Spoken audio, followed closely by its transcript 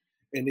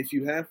And if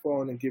you have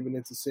fallen and given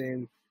into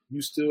sin,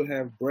 you still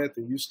have breath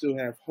and you still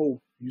have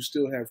hope. You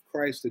still have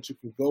Christ that you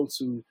can go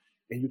to,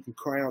 and you can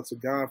cry out to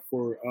God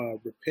for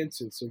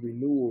repentance and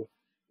renewal,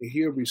 and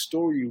He'll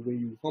restore you when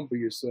you humble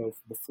yourself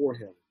before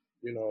Him.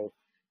 You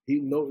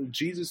know,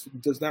 Jesus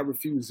does not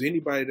refuse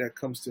anybody that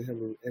comes to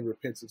Him in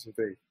repentance and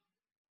faith.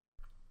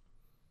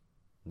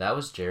 That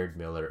was Jared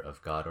Miller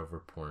of God Over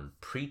Porn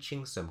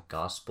preaching some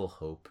gospel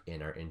hope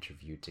in our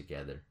interview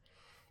together.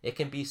 It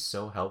can be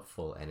so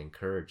helpful and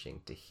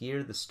encouraging to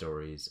hear the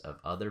stories of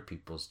other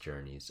people's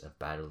journeys of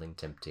battling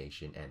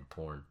temptation and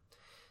porn.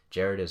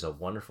 Jared is a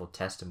wonderful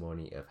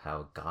testimony of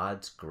how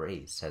God's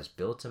grace has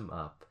built him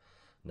up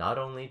not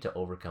only to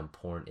overcome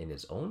porn in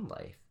his own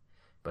life,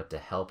 but to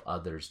help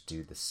others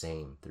do the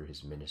same through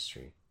his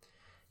ministry.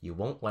 You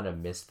won't want to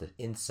miss the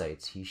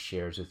insights he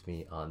shares with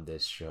me on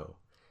this show.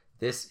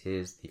 This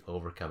is the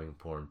Overcoming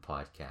Porn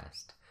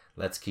podcast.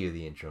 Let's cue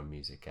the intro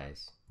music,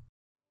 guys.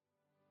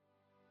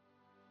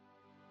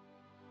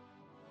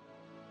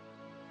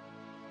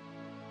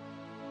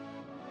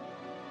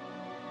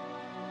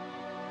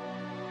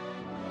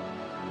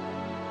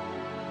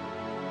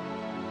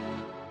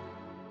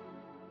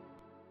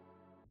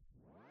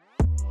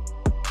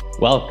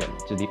 Welcome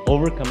to the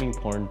Overcoming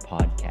Porn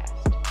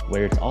podcast,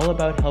 where it's all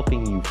about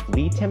helping you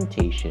flee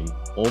temptation,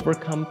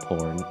 overcome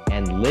porn,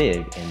 and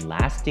live in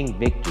lasting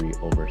victory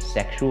over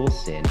sexual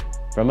sin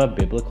from a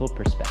biblical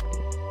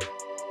perspective.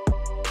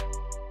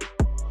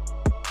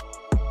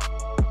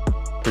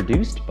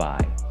 Produced by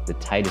the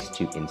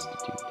Titus II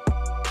Institute.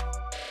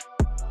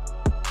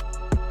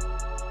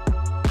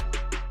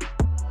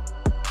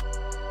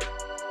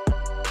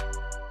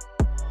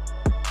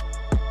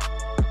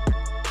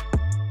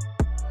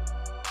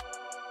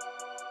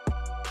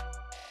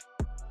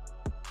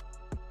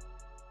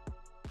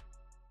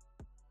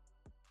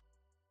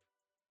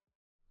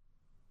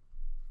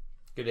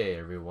 Good day,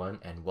 everyone,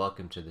 and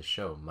welcome to the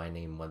show. My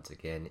name, once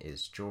again,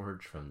 is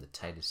George from the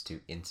Titus II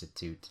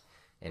Institute,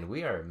 and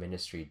we are a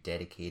ministry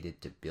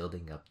dedicated to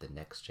building up the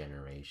next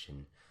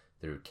generation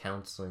through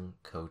counseling,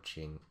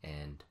 coaching,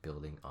 and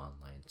building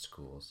online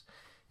schools.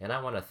 And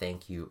I want to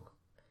thank you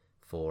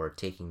for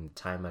taking the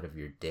time out of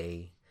your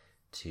day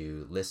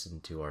to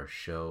listen to our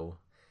show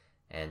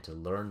and to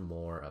learn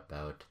more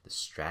about the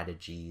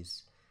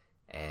strategies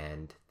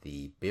and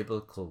the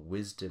biblical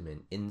wisdom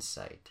and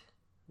insight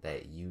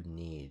that you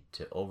need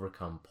to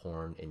overcome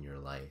porn in your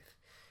life.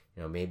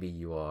 You know, maybe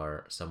you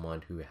are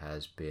someone who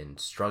has been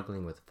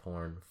struggling with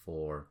porn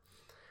for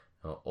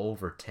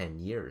over 10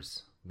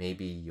 years.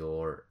 Maybe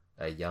you're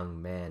a young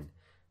man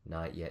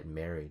not yet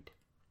married,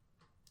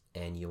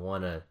 and you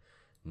want to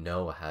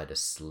know how to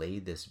slay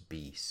this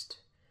beast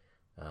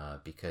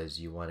because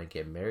you want to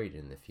get married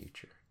in the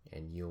future,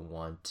 and you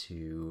want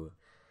to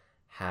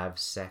have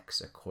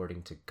sex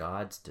according to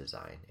God's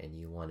design, and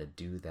you want to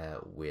do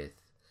that with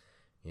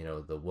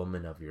the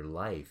woman of your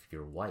life,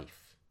 your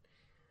wife.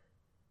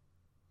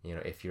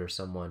 If you're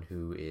someone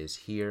who is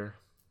here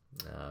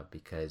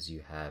because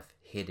you have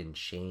hidden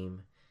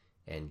shame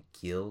and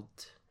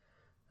guilt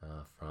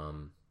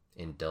from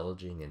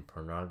indulging in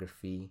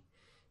pornography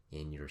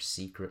in your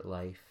secret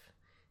life,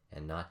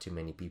 and not too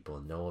many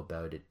people know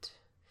about it.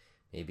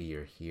 Maybe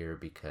you're here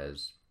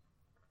because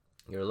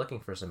you're looking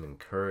for some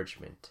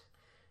encouragement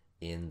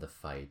in the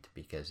fight,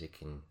 because it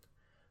can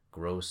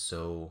grow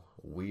so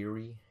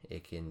weary.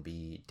 It can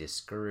be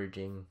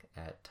discouraging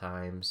at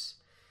times.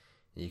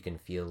 You can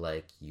feel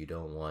like you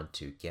don't want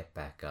to get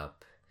back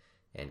up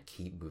and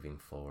keep moving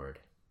forward.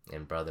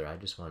 And brother, I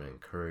just want to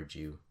encourage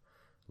you,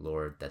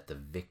 Lord, that the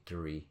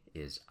victory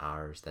is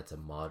ours. That's a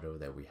motto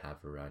that we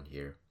have around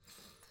here.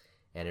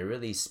 And it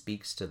really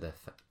speaks to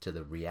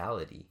the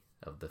reality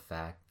of the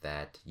fact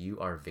that you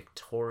are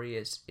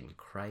victorious in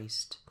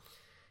Christ,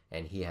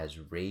 and He has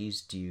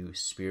raised you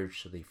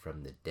spiritually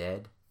from the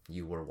dead.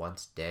 You were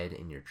once dead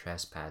in your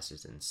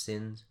trespasses and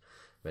sins,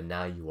 but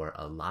now you are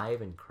alive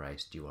in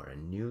Christ. You are a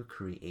new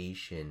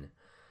creation,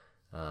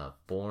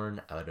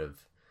 born out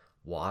of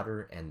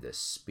water and the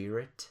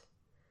Spirit.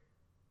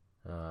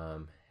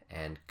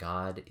 And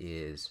God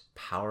is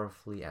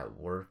powerfully at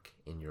work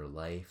in your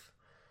life,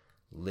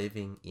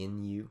 living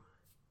in you,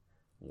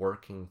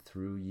 working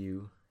through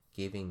you,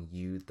 giving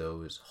you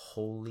those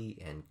holy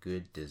and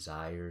good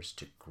desires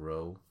to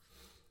grow,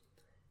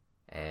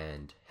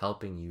 and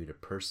helping you to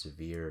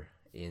persevere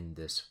in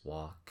this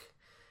walk.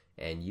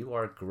 And you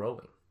are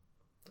growing.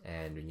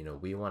 And,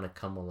 we want to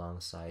come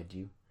alongside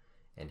you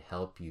and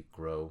help you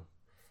grow.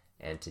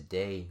 And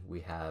today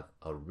we have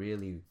a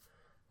really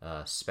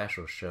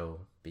special show,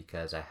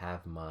 because I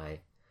have my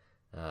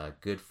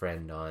good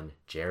friend on,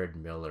 Jared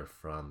Miller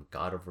from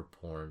God Over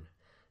Porn.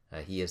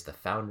 He is the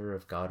founder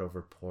of God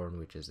Over Porn,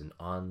 which is an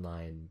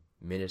online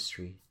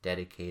ministry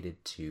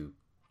dedicated to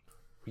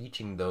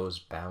reaching those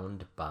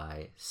bound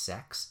by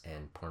sex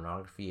and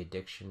pornography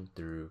addiction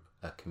through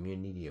a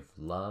community of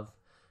love,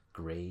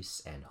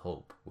 grace, and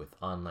hope, with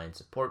online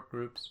support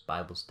groups,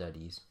 Bible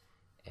studies,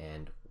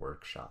 and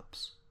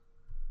workshops.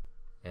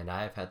 And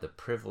I have had the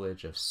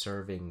privilege of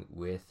serving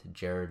with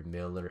Jared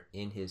Miller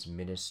in his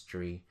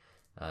ministry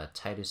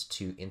Titus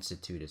II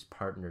Institute is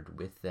partnered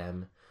with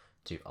them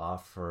to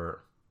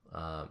offer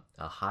a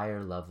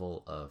higher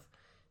level of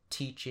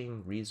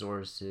teaching,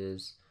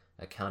 resources,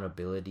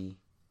 accountability.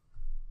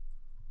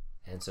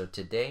 And so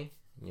today,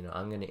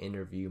 I'm going to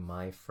interview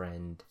my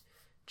friend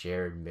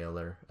Jared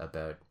Miller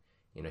about,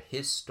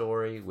 his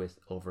story with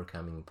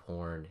overcoming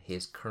porn,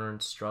 his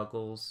current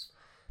struggles,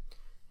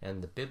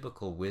 and the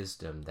biblical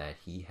wisdom that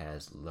he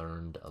has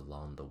learned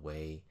along the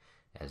way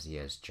as he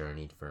has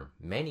journeyed for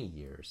many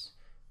years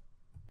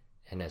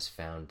and has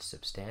found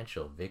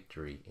substantial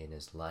victory in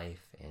his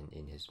life and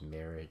in his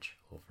marriage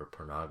over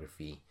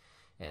pornography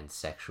and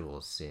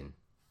sexual sin.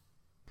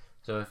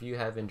 So if you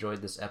have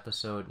enjoyed this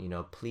episode,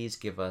 please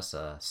give us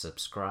a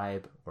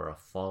subscribe or a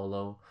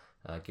follow.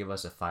 Give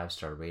us a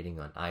 5-star rating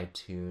on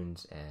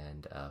iTunes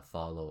and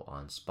follow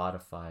on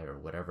Spotify or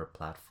whatever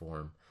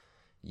platform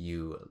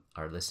you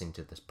are listening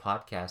to this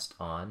podcast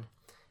on.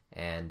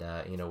 And,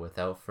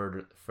 without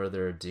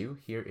further ado,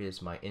 here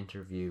is my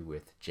interview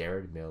with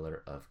Jared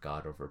Miller of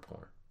God Over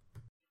Porn.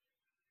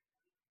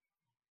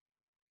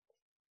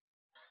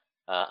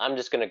 I'm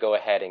just going to go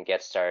ahead and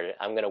get started.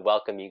 I'm going to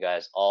welcome you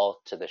guys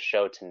all to the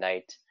show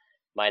tonight.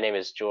 My name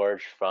is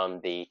George from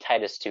the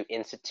Titus II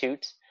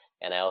Institute,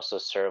 and I also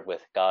serve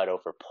with God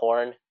Over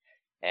Porn.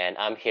 And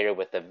I'm here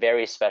with a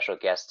very special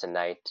guest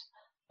tonight.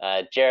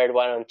 Jared,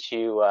 why don't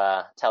you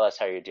tell us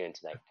how you're doing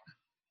tonight?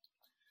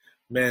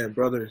 Man,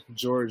 brother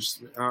George,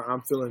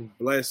 I'm feeling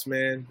blessed,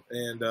 man,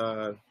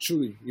 and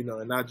truly,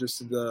 and not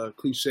just the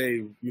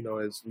cliche,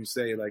 as we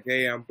say, like,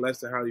 hey, I'm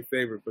blessed and highly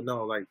favored, but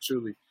no, like,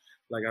 truly,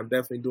 like, I'm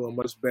definitely doing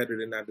much better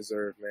than I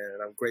deserve, man,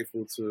 and I'm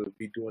grateful to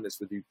be doing this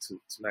with you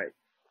tonight.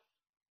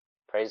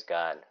 Praise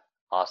God.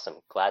 Awesome.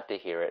 Glad to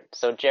hear it.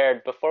 So,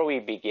 Jared, before we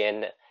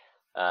begin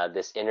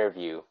this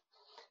interview,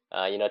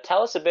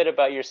 tell us a bit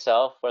about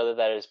yourself, whether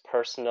that is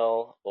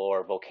personal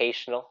or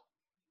vocational,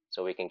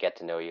 so we can get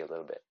to know you a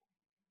little bit.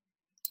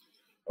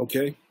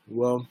 Okay.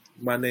 Well,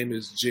 my name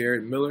is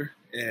Jared Miller,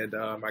 and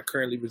I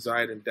currently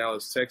reside in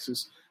Dallas,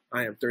 Texas.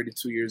 I am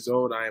 32 years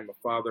old. I am a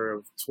father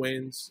of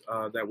twins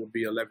that will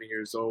be 11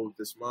 years old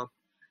this month.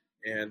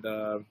 And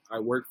I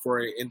work for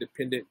an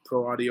independent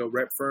pro audio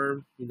rep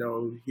firm,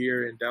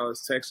 here in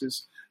Dallas,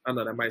 Texas. I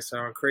know that might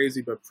sound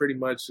crazy, but pretty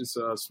much it's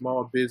a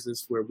small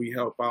business where we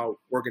help out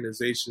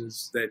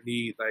organizations that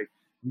need like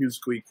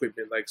musical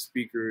equipment, like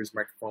speakers,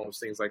 microphones,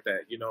 things like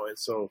that, and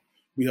so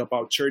we help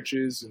out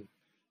churches and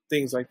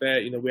things like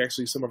that. We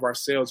actually, some of our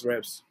sales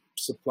reps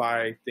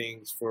supply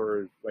things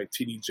for like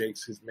TD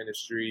Jakes, his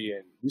ministry,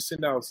 and we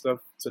send out stuff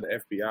to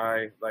the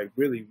FBI. Like,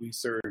 really, we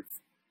serve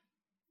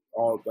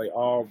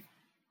all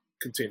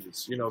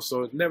contingents,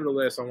 so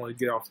nevertheless, I want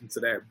to get off into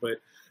that. But,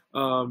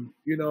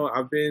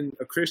 I've been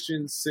a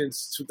Christian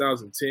since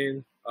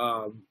 2010.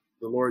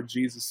 The Lord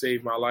Jesus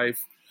saved my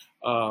life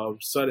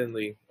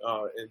suddenly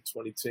in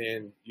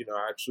 2010.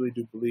 I truly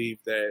do believe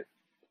that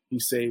He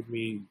saved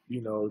me,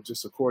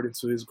 just according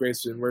to His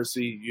grace and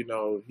mercy.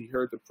 He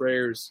heard the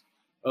prayers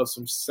of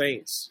some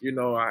saints.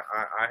 I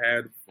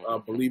had a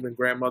believing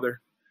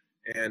grandmother,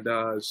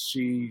 and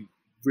she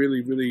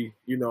really, really,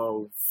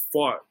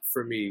 fought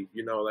for me.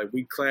 Like,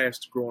 we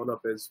clashed growing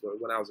up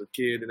when I was a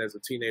kid, and as a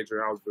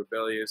teenager, I was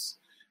rebellious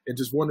and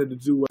just wanted to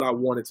do what I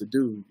wanted to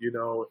do,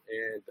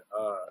 and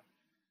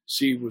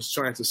she was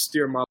trying to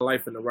steer my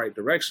life in the right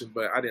direction,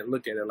 but I didn't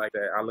look at it like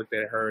that. I looked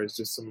at her as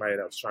just somebody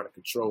that was trying to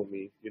control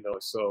me,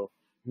 So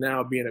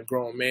now being a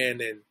grown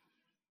man and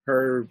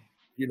her,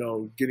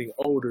 getting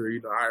older,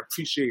 I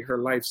appreciate her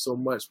life so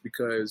much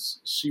because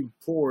she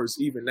pours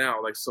even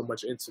now like so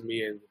much into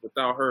me. And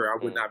without her, I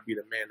would not be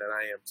the man that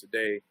I am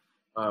today,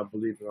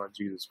 believing on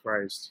Jesus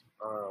Christ.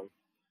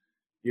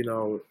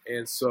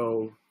 And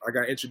so I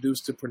got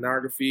introduced to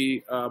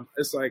pornography.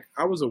 It's like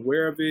I was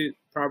aware of it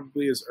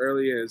probably as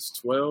early as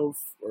 12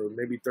 or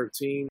maybe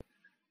 13,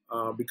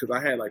 because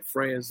I had like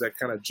friends that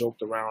kind of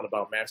joked around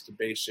about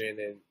masturbation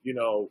and,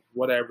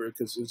 whatever,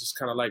 because it was just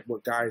kind of like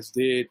what guys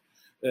did.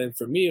 And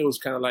for me, it was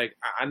kind of like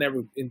I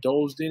never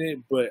indulged in it,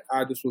 but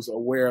I just was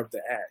aware of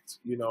the act,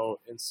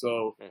 And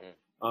so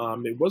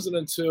it wasn't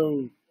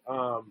until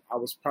I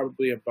was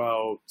probably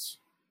about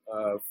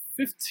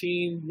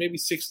 15, maybe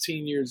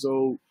 16 years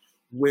old,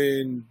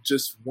 when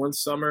just one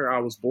summer I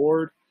was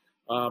bored.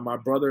 My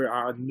brother,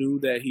 I knew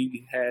that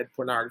he had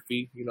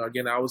pornography.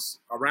 Again, I was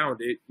around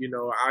it.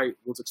 I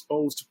was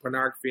exposed to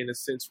pornography in a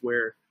sense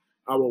where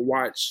I would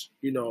watch,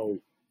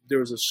 there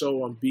was a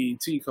show on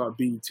BET called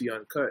BET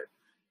Uncut.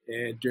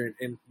 And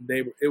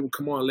it would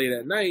come on late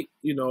at night,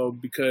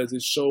 because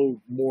it showed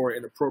more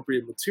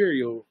inappropriate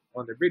material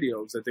on the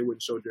videos that they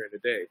wouldn't show during the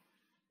day.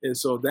 And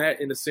so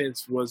that, in a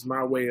sense, was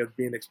my way of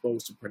being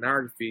exposed to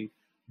pornography.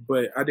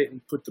 But I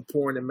didn't put the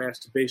porn and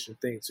masturbation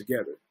thing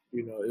together.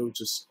 It was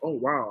just, oh,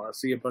 wow, I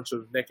see a bunch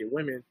of naked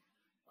women.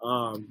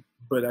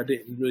 But I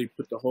didn't really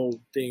put the whole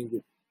thing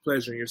with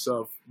pleasuring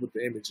yourself with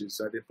the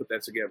images. I didn't put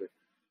that together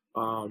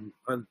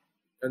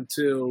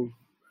until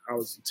I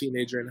was a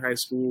teenager in high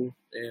school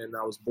and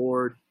I was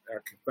bored. I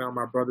found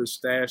my brother's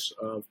stash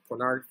of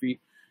pornography.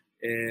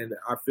 And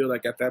I feel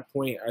like at that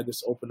point, I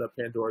just opened up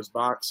Pandora's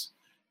box.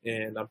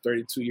 And I'm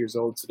 32 years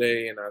old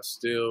today, and I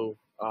still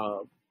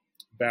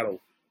battle,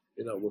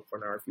 with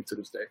pornography to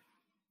this day.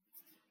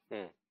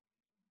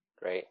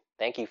 Great.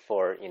 Thank you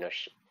for,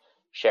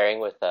 sharing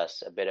with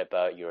us a bit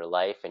about your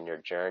life and your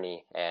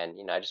journey.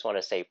 And, I just want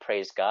to say,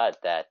 praise God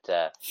that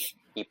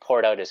he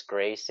poured out his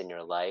grace in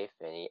your life,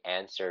 and he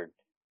answered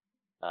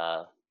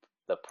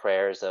the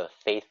prayers of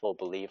faithful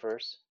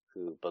believers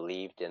who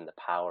believed in the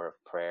power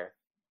of prayer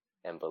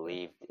and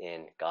believed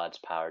in God's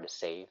power to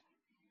save.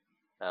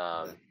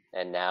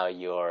 And now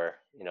you're,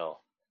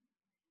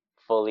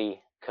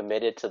 fully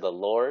committed to the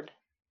Lord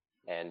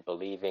and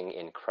believing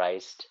in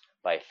Christ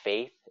by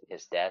faith,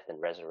 his death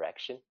and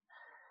resurrection,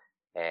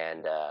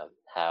 and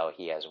how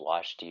he has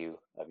washed you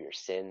of your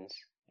sins.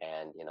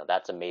 And,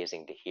 that's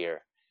amazing to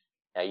hear.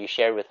 Now, you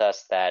shared with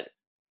us that,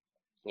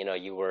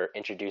 you were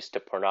introduced to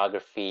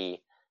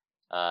pornography.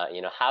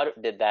 How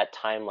did that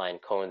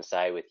timeline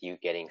coincide with you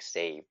getting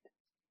saved?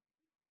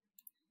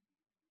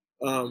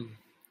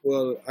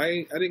 Well,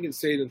 I didn't get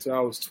saved until I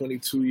was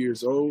 22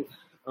 years old.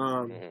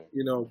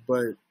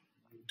 But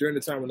during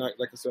the time when I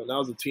said, when I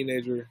was a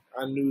teenager,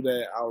 I knew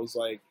that I was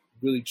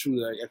really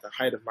truly at the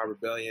height of my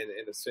rebellion,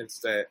 in the sense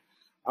that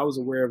I was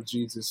aware of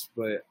Jesus,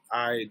 but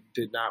I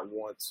did not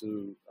want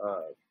to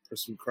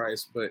pursue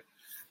Christ. But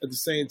at the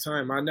same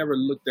time, I never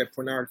looked at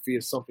pornography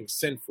as something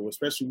sinful,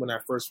 especially when I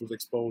first was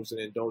exposed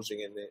and indulging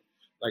in it.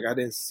 I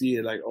didn't see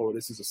it oh,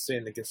 this is a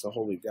sin against a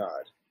holy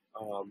God.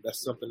 That's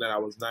something that I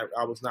was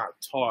not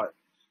taught,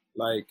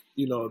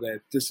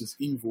 that this is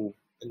evil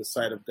in the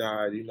sight of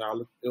God.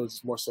 It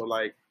was more so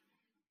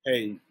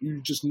hey,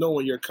 you just know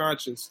in your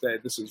conscience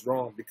that this is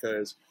wrong,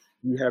 because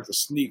you have to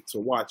sneak to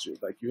watch it.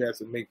 You have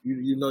to make,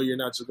 you're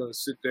not just going to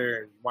sit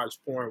there and watch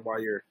porn while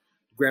your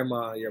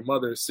grandma and your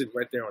mother is sitting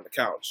right there on the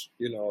couch.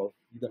 You're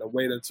going to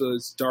wait until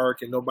it's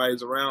dark and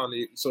nobody's around.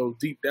 So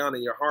deep down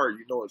in your heart,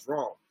 it's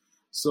wrong.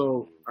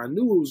 So I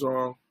knew it was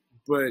wrong,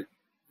 but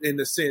in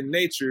the sin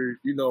nature,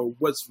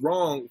 what's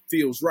wrong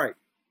feels right.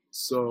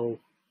 So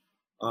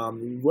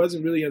it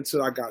wasn't really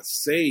until I got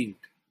saved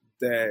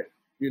that,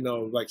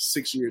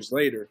 6 years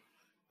later,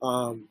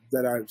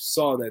 that I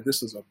saw that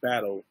this is a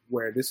battle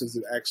where this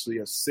is actually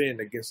a sin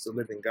against the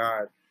living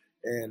God,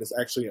 and it's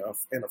actually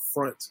an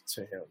affront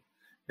to him.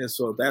 And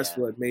so that's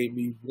what made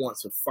me want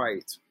to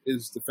fight,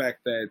 is the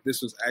fact that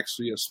this was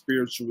actually a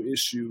spiritual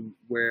issue,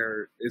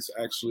 where it's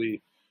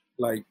actually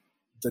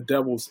the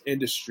devil's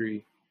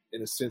industry,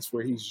 in a sense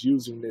where he's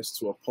using this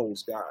to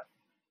oppose God.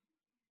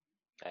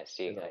 I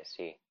see. I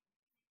see.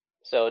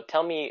 So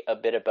tell me a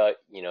bit about,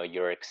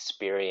 your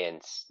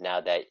experience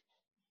now that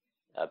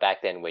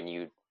back then when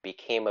you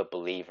became a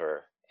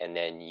believer, and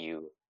then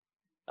you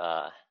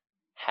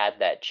had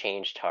that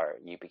changed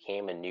heart, you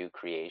became a new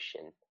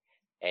creation,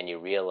 and you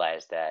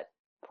realized that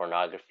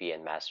pornography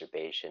and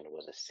masturbation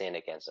was a sin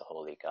against a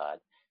holy God.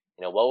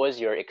 What was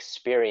your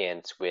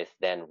experience with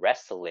then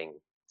wrestling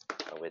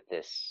with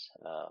this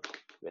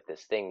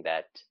thing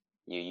that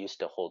you used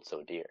to hold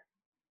so dear?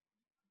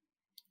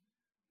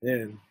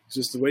 And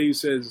just the way you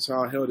said is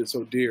how I held it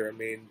so dear. I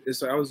mean,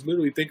 I was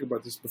literally thinking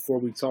about this before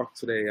we talked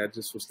today. I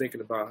just was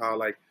thinking about how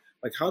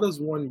how does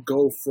one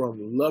go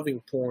from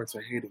loving porn to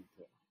hating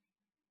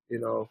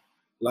porn?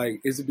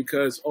 Is it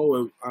because,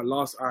 I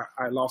lost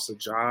a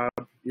job?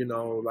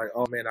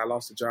 Oh man, I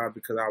lost a job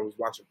because I was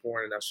watching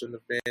porn and I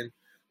shouldn't have been.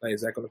 Is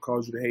that going to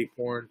cause you to hate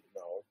porn?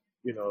 No.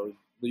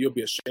 You'll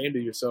be ashamed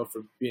of yourself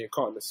for being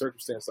caught in a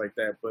circumstance like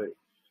that. But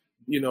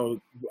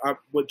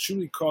what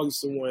truly causes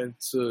someone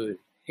to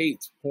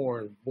hate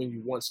porn when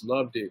you once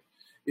loved it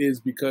is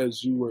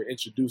because you were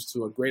introduced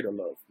to a greater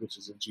love, which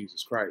is in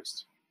Jesus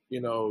Christ.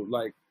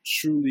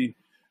 Truly,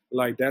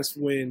 that's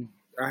when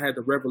I had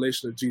the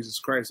revelation of Jesus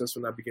Christ. That's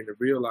when I began to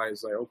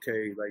realize,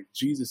 okay,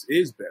 Jesus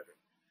is better.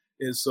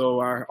 And so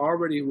I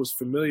already was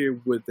familiar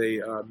with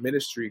a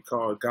ministry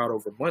called God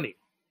Over Money.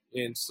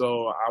 And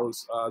so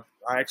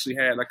I actually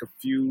had a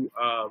few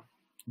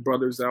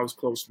brothers that I was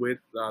close with.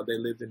 They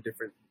lived in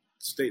different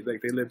states.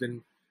 They lived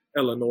in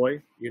Illinois,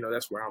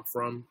 that's where I'm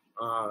from.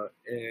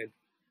 And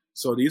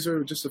so these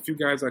are just a few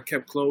guys I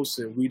kept close,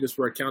 and we just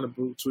were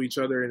accountable to each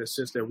other, in a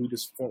sense that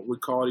we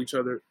called each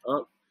other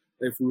up.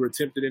 If we were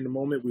tempted in the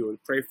moment, we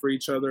would pray for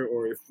each other,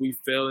 or if we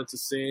fell into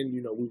sin,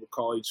 we would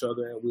call each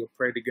other and we would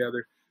pray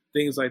together,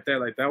 things like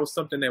that. That was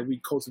something that we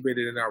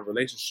cultivated in our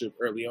relationship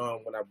early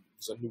on when I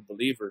was a new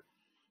believer.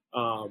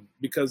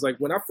 Because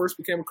when I first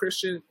became a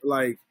Christian,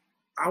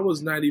 I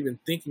was not even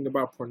thinking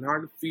about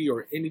pornography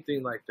or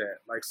anything like that.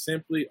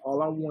 Simply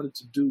all I wanted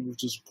to do was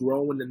just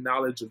grow in the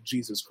knowledge of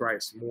Jesus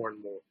Christ more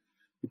and more,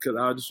 because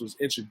I just was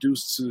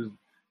introduced to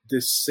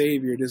this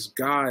Savior, this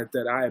God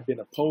that I had been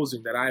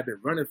opposing, that I had been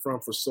running from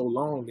for so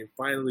long. And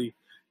finally,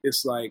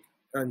 it's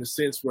in the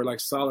sense where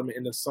Solomon,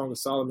 in the Song of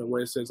Solomon,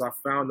 where it says, I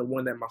found the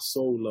one that my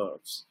soul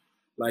loves.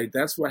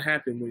 That's what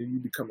happened when you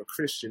become a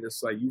Christian.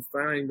 It's you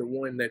find the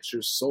one that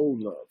your soul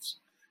loves.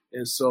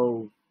 And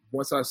so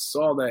once I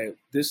saw that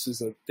this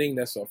is a thing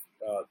that's a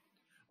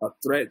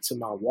threat to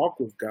my walk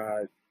with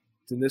God,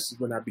 then this is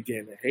when I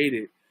began to hate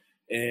it.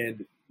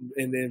 And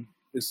then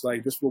it's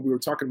like this is what we were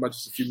talking about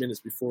just a few minutes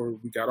before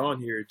we got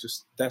on here.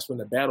 Just that's when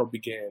the battle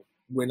began.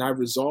 When I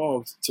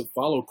resolved to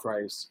follow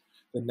Christ,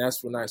 then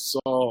that's when I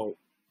saw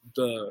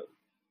the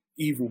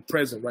evil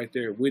present right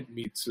there with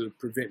me to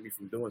prevent me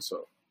from doing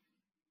so.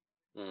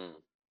 Mm,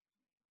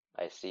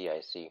 I see,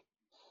 I see.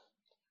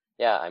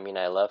 Yeah, I mean,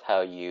 I love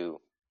how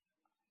you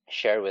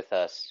shared with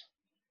us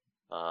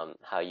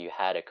how you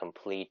had a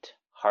complete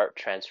heart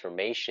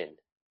transformation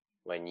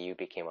when you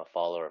became a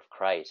follower of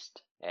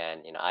Christ.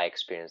 And, I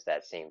experienced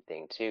that same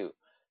thing too,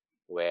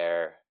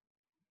 where,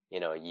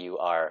 you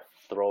are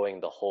throwing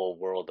the whole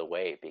world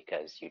away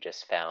because you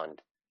just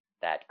found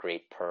that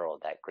great pearl,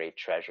 that great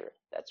treasure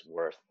that's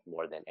worth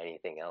more than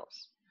anything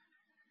else.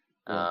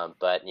 Yeah.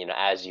 But,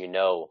 as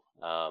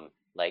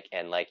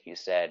like you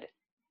said,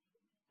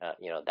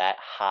 that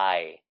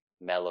high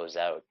mellows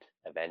out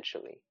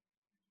eventually.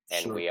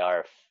 And Sure. we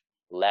are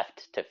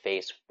left to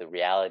face the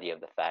reality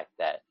of the fact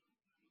that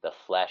the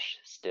flesh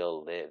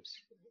still lives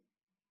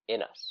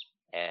in us,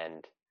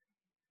 and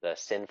the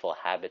sinful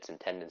habits and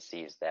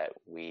tendencies that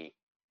we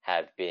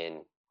have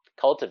been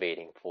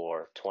cultivating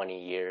for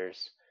 20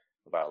 years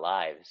of our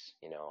lives,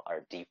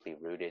 are deeply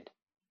rooted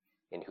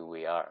in who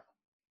we are.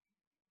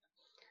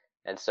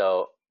 And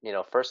so,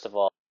 first of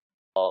all,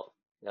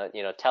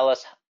 tell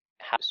us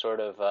how you sort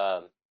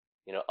of,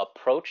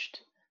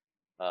 approached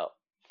uh,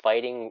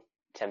 fighting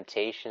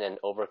temptation and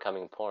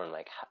overcoming porn.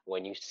 Like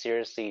when you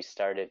seriously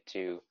started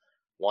to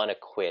want to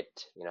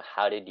quit,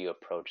 how did you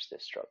approach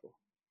this struggle?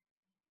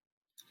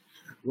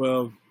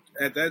 Well,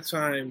 at that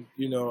time,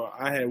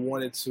 I had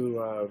wanted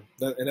to,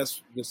 and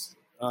that's just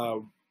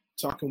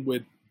talking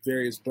with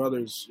various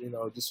brothers,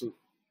 just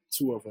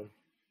two of them,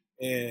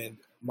 and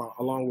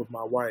along with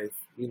my wife,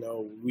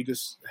 we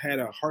just had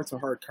a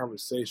heart-to-heart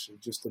conversation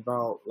just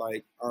about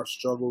like our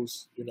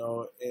struggles,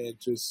 and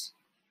just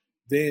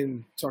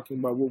then talking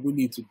about what we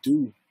need to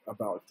do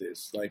about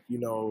this. Like,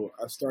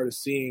 I started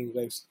seeing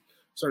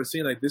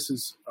like this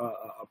is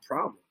a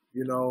problem,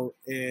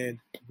 and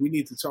we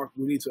need to talk.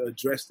 We need to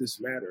address this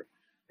matter.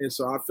 And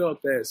so I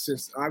felt that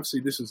since obviously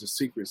this is a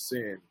secret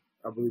sin,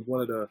 I believe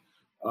one of the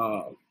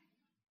uh,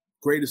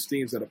 greatest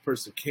things that a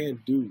person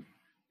can do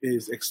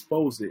is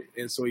expose it.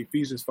 And so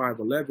Ephesians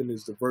 5:11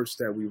 is the verse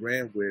that we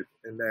ran with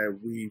and that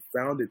we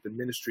founded the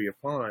ministry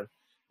upon,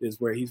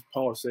 is where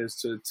Paul says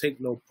to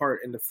take no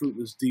part in the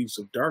fruitless deeds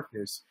of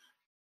darkness,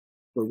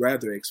 but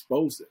rather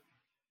expose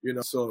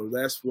them. So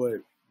that's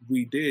what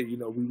we did.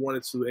 We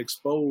wanted to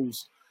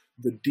expose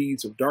the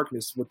deeds of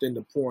darkness within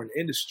the porn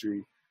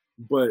industry.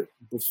 But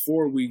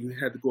before we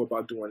had to go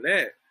about doing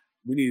that,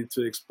 we needed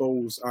to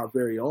expose our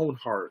very own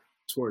heart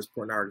towards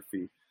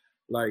pornography.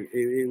 Like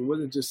it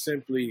wasn't just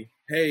simply,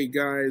 hey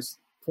guys,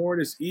 porn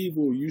is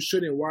evil. You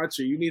shouldn't watch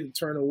it. You need to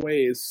turn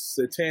away. It's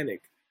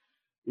satanic.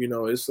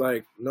 It's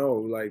like, no,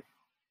 like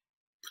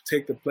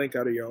take the plank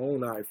out of your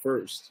own eye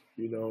first,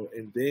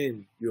 and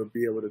then you'll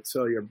be able to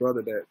tell your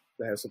brother that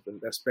has something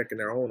that's speck in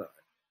their own eye,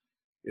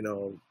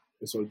 And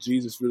so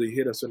Jesus really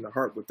hit us in the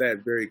heart with that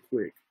very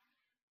quick.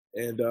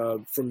 And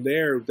from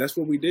there, that's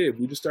what we did.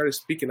 We just started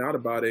speaking out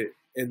about it,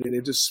 and then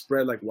it just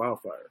spread like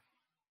wildfire.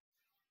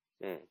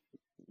 Mm.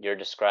 You're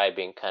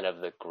describing kind of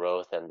the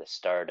growth and the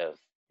start of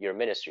your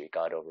ministry,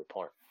 God Over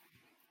Porn.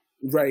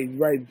 Right.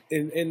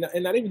 And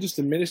not even just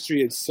the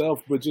ministry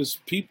itself, but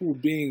just people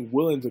being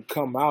willing to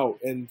come out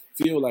and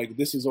feel like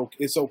this is okay.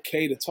 It's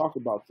okay to talk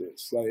about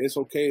this. Like, it's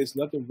okay. It's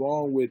nothing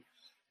wrong with,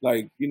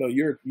 like,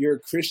 you're a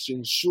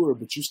Christian, sure,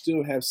 but you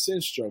still have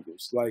sin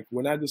struggles. Like,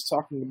 we're not just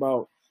talking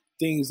about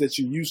things that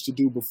you used to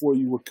do before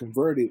you were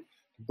converted,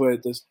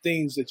 but the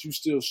things that you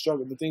still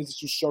struggle, the things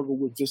that you struggled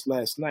with just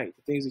last night,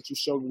 the things that you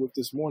struggled with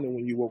this morning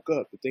when you woke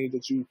up, the things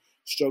that you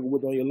struggled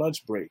with on your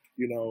lunch break,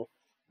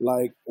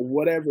 like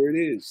whatever it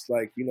is,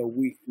 like,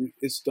 we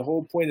it's the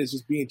whole point is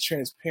just being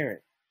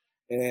transparent.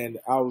 And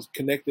I was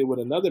connected with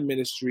another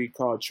ministry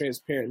called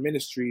Transparent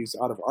Ministries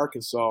out of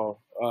Arkansas,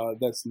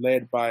 that's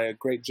led by a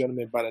great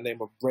gentleman by the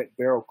name of Brent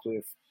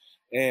Barrowcliff.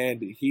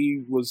 And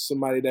he was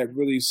somebody that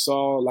really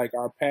saw like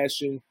our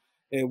passion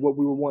and what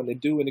we were wanting to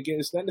do. And again,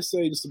 it's not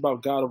necessarily just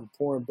about God Over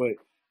Porn, but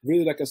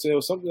really, like I said, it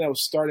was something that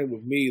was starting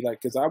with me,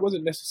 like, because I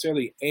wasn't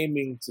necessarily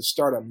aiming to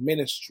start a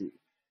ministry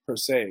per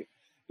se.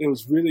 It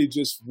was really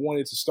just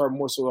wanting to start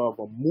more so of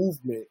a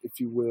movement, if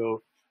you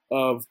will,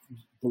 of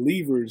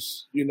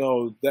believers,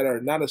 that are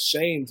not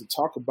ashamed to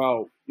talk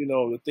about,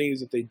 the things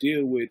that they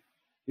deal with,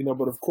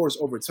 but of course,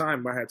 over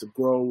time, I had to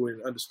grow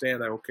and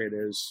understand that, okay,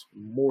 there's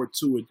more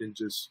to it than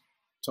just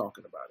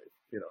talking about it,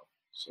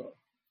 so.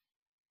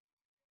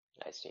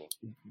 I see.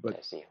 But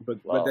I see.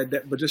 but Well,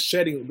 but just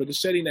shedding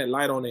that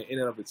light on it in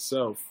and of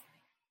itself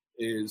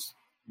is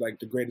like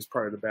the greatest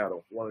part of the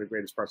battle, one of the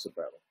greatest parts of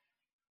the battle.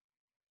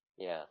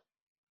 yeah.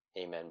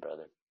 Amen,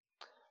 brother.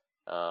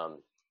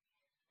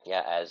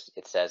 Yeah, as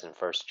it says in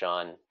 1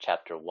 John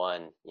chapter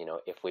 1,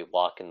 if we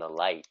walk in the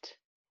light,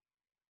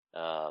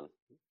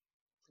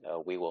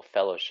 we will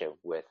fellowship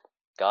with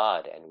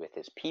God and with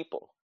his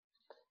people.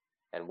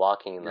 And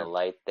walking in the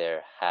light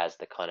there has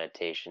the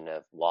connotation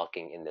of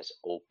walking in this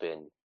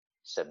open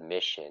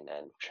submission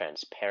and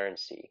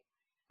transparency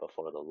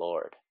before the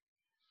Lord.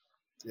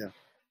 Yeah.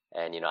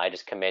 And, I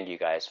just commend you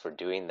guys for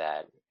doing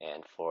that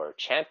and for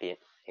championing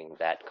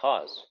that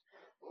cause.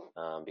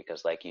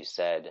 Because like you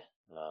said,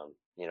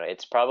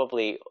 it's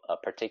probably a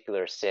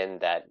particular sin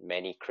that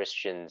many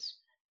Christians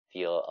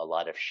feel a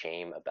lot of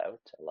shame about,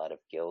 a lot of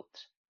guilt,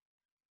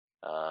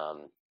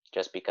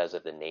 just because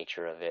of the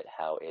nature of it,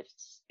 how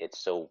it's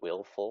so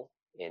willful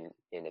in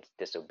its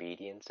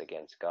disobedience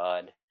against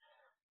God,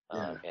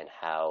 and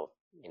how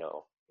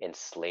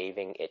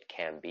enslaving it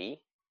can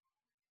be,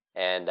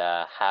 and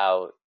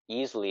how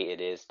easily it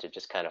is to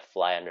just kind of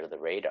fly under the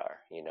radar,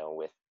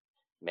 with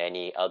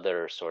many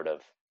other sort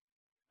of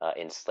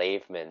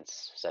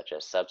enslavements such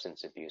as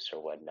substance abuse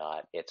or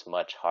whatnot. It's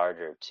much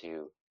harder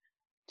to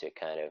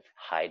kind of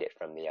hide it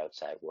from the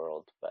outside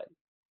world. But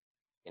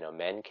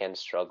men can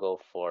struggle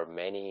for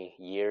many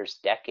years,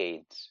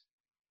 decades,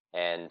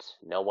 and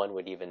no one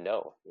would even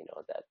know,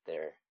 that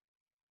they're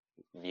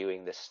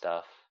viewing this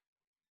stuff,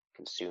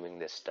 consuming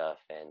this stuff,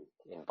 and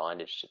in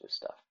bondage to this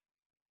stuff.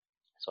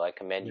 So I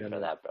commend you for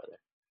that, brother.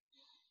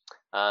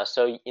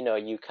 So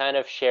you kind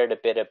of shared a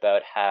bit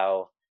about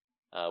how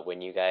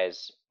when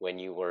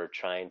you were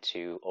trying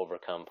to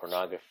overcome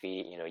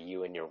pornography,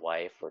 you and your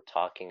wife were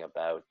talking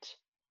about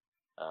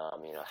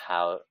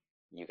how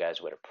you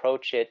guys would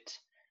approach it.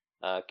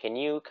 Can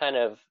you kind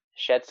of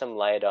shed some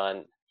light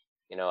on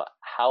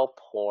how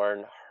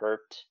porn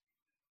hurt,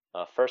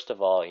 first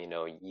of all,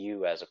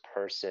 you as a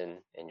person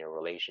and your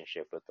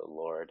relationship with the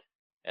Lord,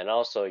 and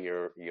also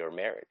your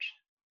marriage?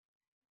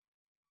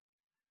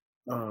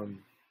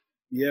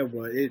 Yeah,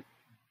 well,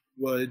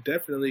 it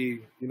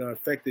definitely,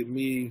 affected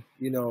me,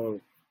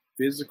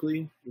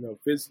 physically.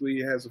 Physically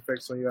it has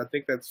effects on you. I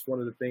think that's one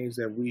of the things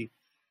that we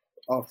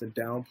often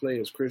downplay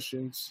as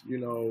Christians,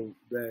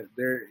 that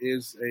there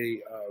is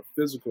a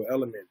physical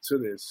element to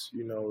this.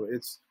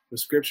 It's the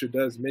scripture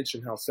does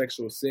mention how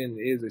sexual sin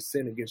is a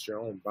sin against your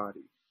own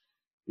body,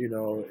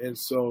 and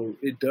so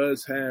it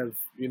does have,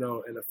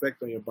 an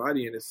effect on your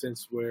body in a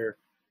sense where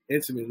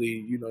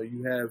intimately,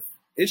 you have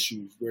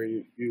issues where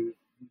you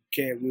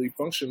can't really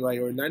function right,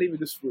 or not even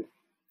just with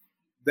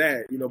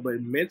that,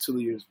 but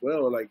mentally as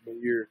well. Like when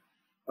you're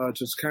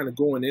just kind of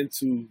going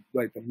into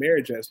like the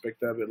marriage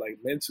aspect of it, like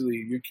mentally,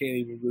 you can't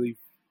even really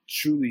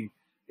truly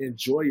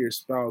enjoy your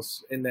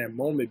spouse in that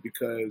moment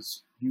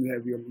because you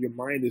have your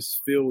mind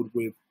is filled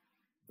with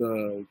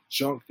the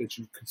junk that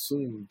you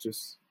consume.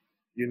 Just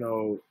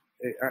so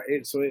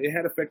it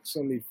had effects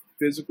on me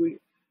physically,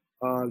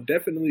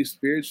 definitely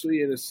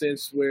spiritually in a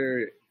sense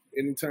where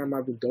anytime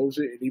I've indulged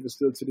it, and even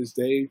still to this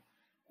day,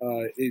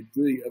 it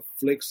really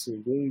afflicts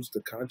and wounds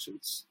the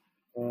conscience.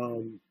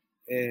 And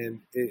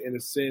in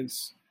a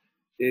sense,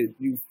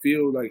 you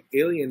feel like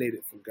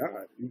alienated from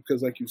God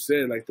because, like you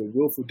said, like the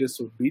willful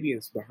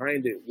disobedience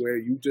behind it, where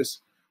you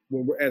just,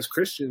 when we're as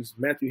Christians,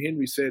 Matthew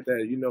Henry said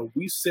that,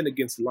 we sin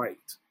against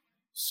light.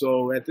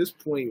 So at this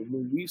point,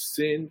 when we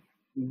sin,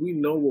 we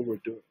know what we're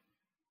doing.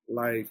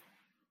 Like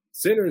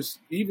sinners,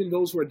 even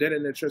those who are dead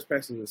in their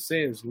trespasses and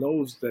sins,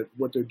 knows that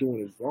what they're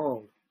doing is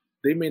wrong.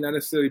 They may not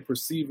necessarily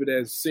perceive it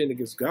as sin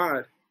against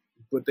God,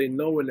 but they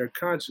know in their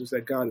conscience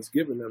that God has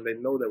given them. They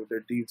know that their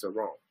deeds are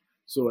wrong.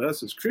 So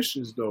us as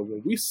Christians, though,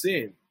 when we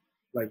sin,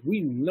 like we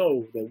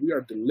know that we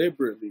are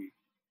deliberately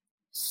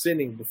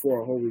sinning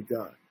before a holy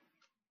God,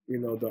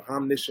 the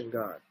omniscient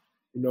God.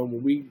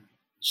 When we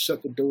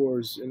shut the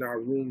doors in our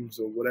rooms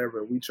or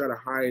whatever, we try to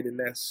hide in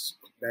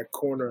that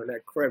corner and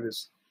that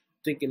crevice,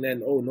 thinking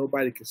that, oh,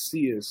 nobody can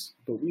see us.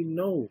 But we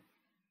know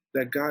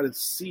that God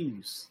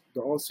sees,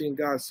 the all-seeing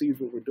God sees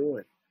what we're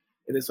doing.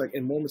 And it's like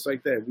in moments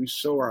like that, we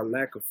show our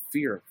lack of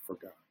fear for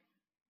God,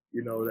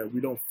 that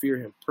we don't fear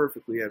him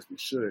perfectly as we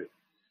should.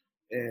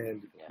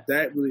 And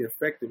that really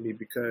affected me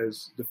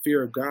because the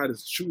fear of God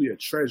is truly a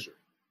treasure,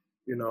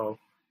 and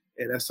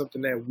that's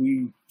something that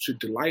we should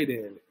delight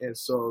in. And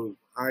so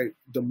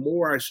the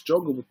more I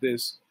struggle with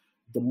this,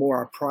 the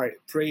more I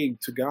pray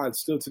to God,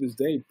 still to this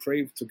day,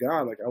 pray to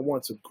God. Like I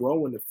want to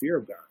grow in the fear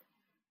of God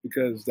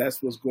because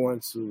that's what's going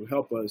to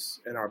help us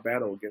in our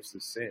battle against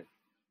this sin,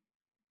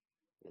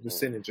 the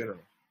sin in general.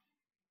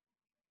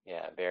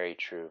 Yeah, very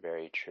true,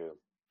 very true.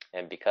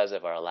 And because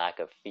of our lack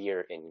of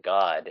fear in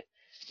God,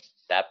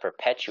 that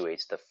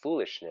perpetuates the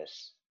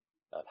foolishness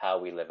of how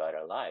we live out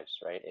our lives,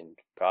 right? In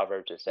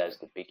Proverbs, it says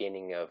the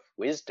beginning of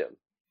wisdom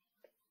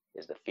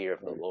is the fear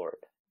of the Lord.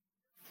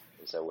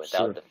 And so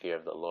without the fear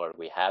of the Lord,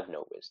 we have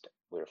no wisdom.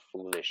 We're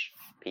foolish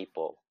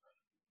people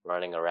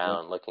running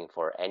around looking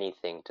for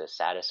anything to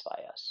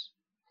satisfy us.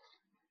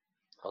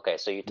 Okay,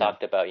 so you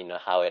talked about,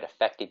 how it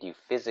affected you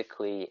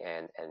physically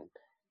and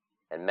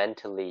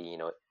mentally,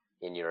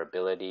 in your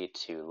ability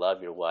to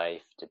love your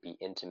wife, to be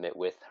intimate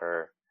with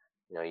her.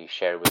 You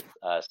shared with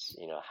us,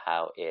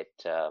 how it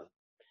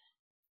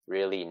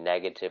really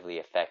negatively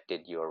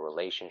affected your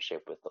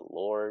relationship with the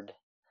Lord.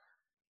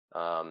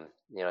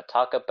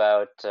 Talk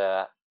about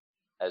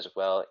as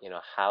well,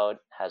 how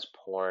has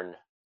porn,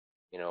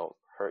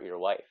 hurt your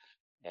wife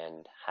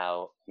and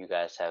how you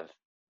guys have,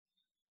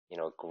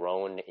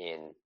 grown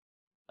in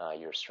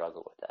your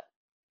struggle with that.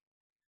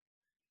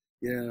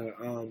 Yeah,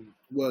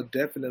 well,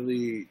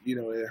 definitely,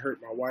 it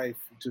hurt my wife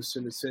just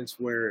in the sense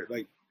where,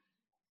 like,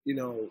 you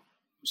know,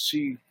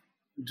 she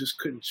just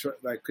couldn't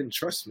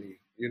trust me.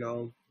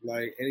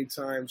 Like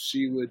anytime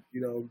she would,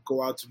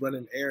 go out to run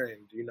an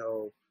errand,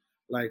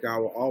 like I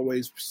will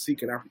always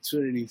seek an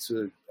opportunity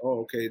to, oh,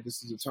 okay,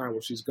 this is the time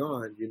where she's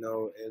gone,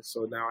 and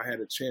so now I had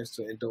a chance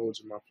to indulge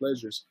in my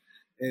pleasures,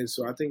 and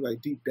so I think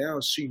like deep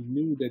down she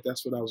knew that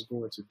that's what I was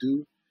going to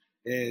do,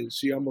 and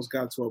she almost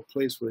got to a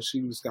place where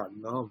she just got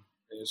numb,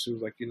 and she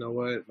was like, you know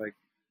what, like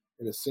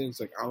in a sense,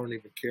 like I don't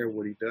even care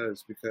what he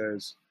does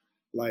because,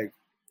 like,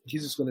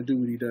 he's just going to do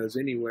what he does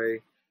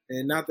anyway.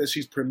 And not that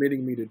she's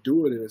permitting me to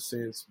do it in a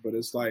sense, but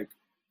it's like,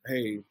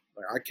 hey,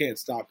 like, I can't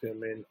stop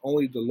him, and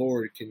only the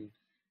Lord can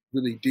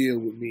really deal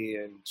with me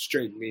and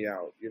straighten me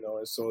out.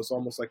 And so it's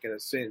almost like in a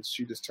sense,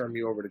 she just turned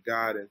me over to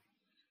God and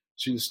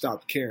she just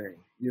stopped caring.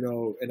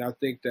 And I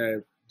think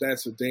that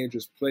that's a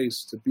dangerous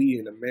place to be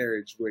in a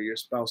marriage where your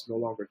spouse no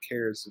longer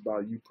cares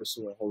about you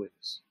pursuing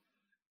holiness.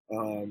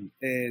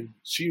 And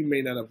she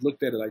may not have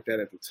looked at it like that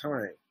at the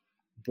time,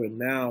 but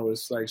now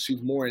it's like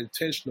she's more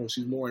intentional.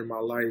 She's more in my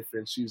life,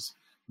 and she's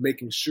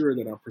making sure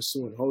that I'm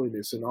pursuing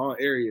holiness in all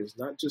areas,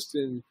 not just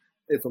in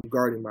if I'm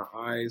guarding my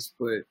eyes,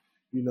 but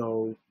you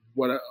know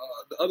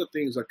the other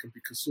things I can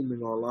be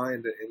consuming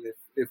online. And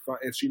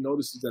if she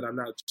notices that I'm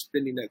not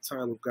spending that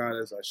time with God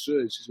as I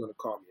should, she's going to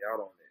call me out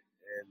on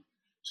it, and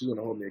she's going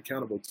to hold me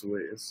accountable to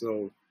it. And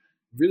so,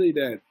 really,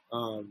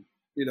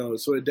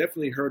 so it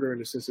definitely hurt her in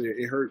the sense that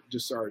it hurt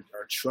just our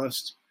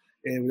trust,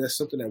 and that's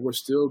something that we're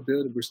still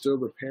building, we're still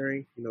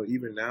repairing.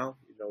 Even now,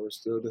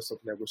 that's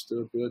something that we're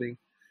still building.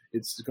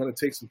 It's going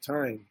to take some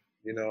time.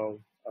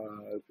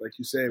 Like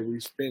you said, we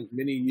spent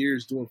many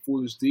years doing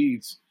foolish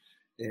deeds,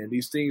 and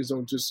these things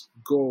don't just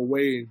go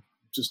away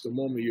just the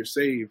moment you're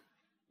saved.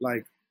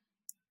 Like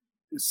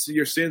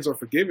your sins are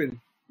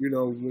forgiven,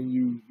 when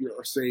you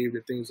are saved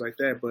and things like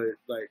that. But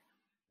like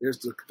there's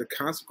the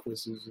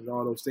consequences and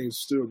all those things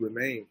still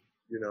remain.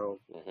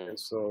 Mm-hmm. And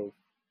so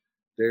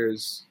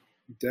there's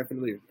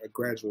definitely a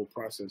gradual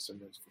process in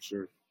this for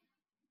sure.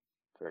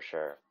 For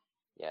sure.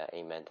 Yeah,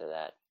 amen to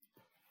that.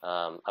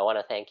 I want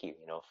to thank you,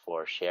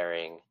 for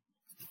sharing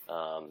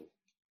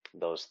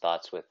those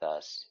thoughts with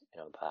us,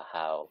 about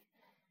how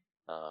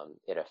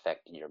it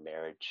affected your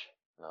marriage.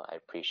 I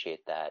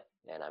appreciate that,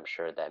 and I'm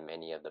sure that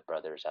many of the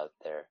brothers out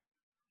there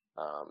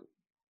um,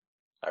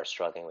 are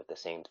struggling with the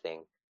same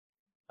thing.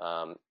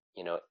 Um,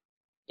 you know,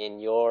 in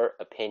your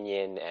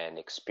opinion and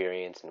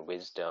experience and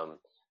wisdom,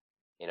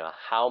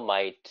 how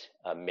might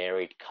a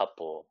married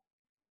couple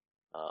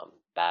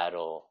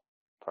battle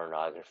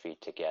pornography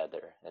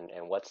together?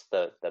 And what's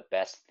the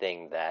best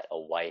thing that a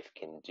wife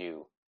can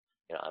do?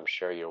 I'm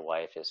sure your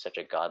wife is such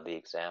a godly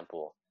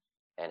example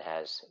and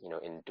has,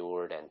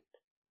 endured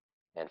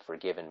and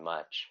forgiven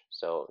much.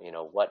 So,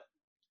 what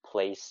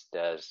place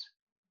does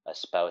a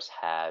spouse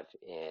have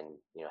in,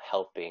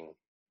 helping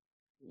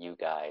you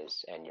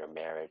guys and your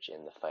marriage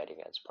in the fight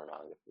against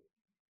pornography?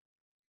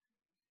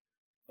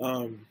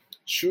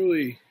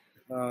 Truly,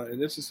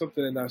 and this is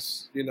something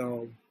that's,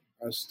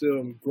 I still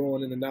am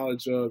growing in the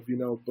knowledge of,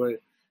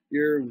 but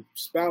your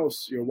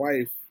spouse, your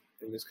wife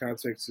in this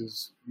context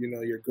is,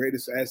 your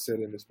greatest asset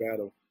in this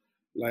battle.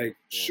 Like, Mm,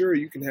 sure,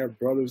 you can have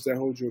brothers that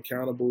hold you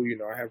accountable.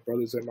 I have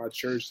brothers at my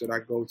church that I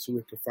go to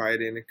and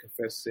confide in and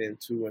confess sin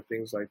to and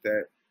things like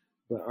that.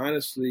 But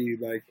honestly,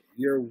 like,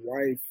 your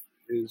wife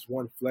is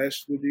one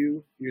flesh with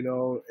you,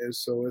 and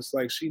so it's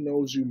like she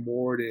knows you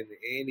more than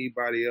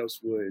anybody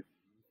else would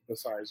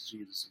besides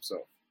Jesus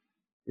himself.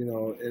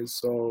 And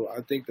so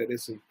I think that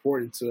it's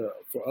important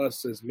for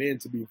us as men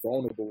to be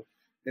vulnerable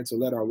and to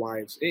let our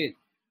wives in,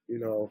 you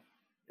know.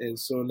 And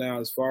so now,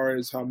 as far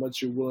as how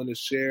much you're willing to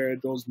share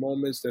those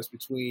moments, that's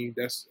between you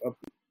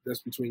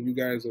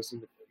guys. That's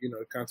in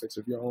the context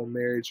of your own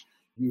marriage.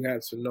 You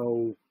have to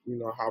know,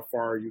 how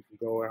far you can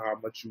go and how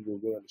much you were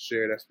willing to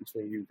share. That's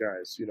between you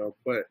guys.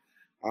 But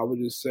I would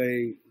just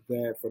say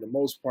that for the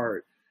most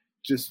part,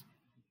 just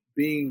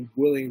being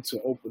willing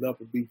to open up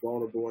and be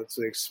vulnerable and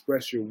to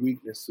express your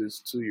weaknesses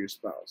to your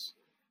spouse.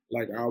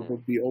 Like I mm-hmm.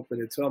 would be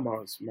open and tell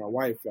my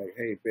wife, like,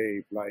 hey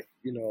babe, like,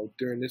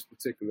 during this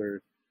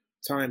particular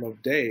time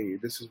of day,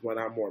 this is when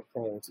I'm more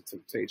prone to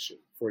temptation,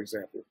 for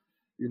example.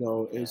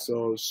 And Yeah.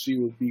 so she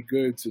would be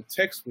good to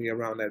text me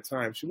around that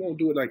time. She won't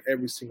do it like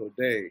every single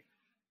day,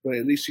 but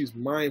at least she's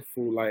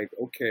mindful, like,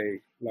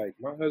 okay, like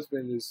my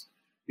husband is,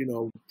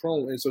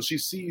 prone. And so she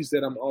sees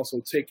that I'm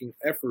also taking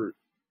effort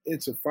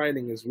into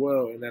fighting as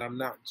well, and that I'm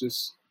not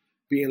just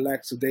being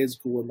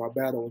lackadaisical with my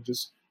battle and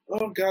just,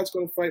 oh, God's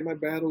gonna fight my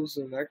battles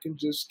and I can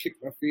just kick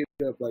my feet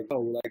up. Like, no,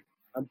 like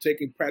I'm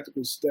taking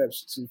practical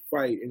steps to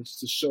fight and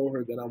to show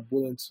her that I'm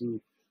willing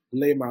to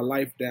lay my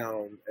life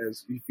down,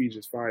 as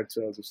Ephesians 5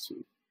 tells us to,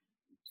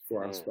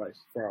 Mm,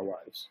 for our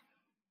wives.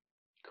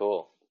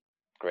 cool.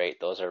 Great.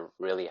 Those are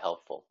really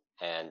helpful.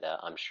 And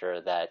I'm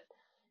sure that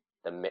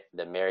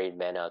the married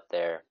men out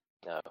there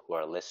who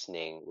are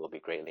listening will be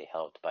greatly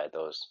helped by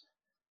those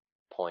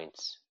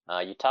points.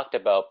 You talked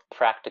about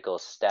practical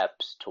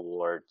steps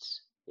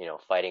towards,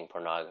 fighting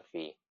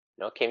pornography.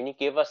 Can you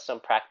give us some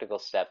practical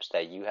steps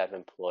that you have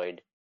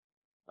employed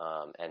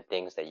and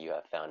things that you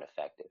have found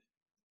effective?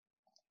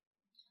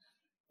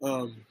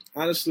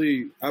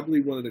 Honestly, I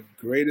believe one of the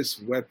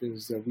greatest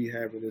weapons that we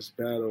have in this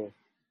battle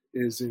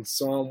is in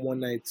Psalm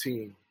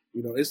 119.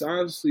 It's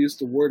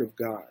the word of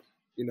God.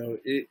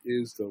 It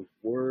is the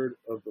word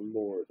of the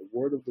Lord. The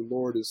word of the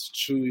Lord is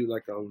truly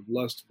like a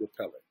lust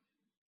repellent.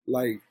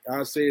 Like,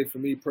 I say it for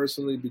me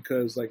personally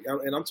because,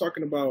 and I'm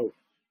talking about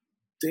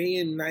day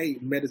and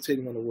night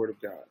meditating on the word of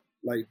God.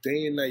 Like,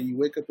 day and night, you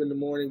wake up in the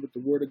morning with the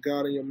word of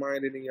God in your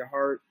mind and in your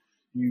heart.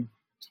 You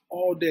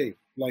all day.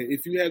 Like,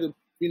 if you had to,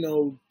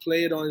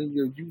 play it on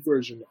your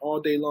YouVersion all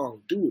day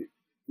long, do it.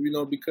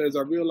 Because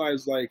I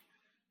realize, like,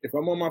 if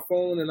I'm on my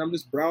phone and I'm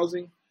just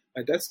browsing,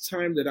 like, that's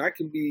time that I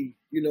can be,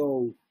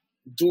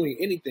 doing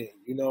anything.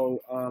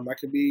 I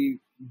can be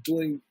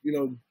doing,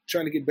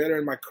 trying to get better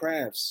in my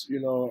crafts,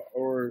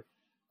 or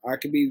I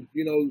can be,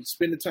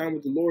 spending time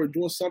with the Lord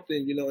doing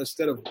something,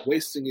 instead of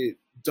wasting it,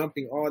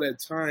 dumping all that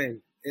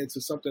time into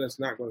something that's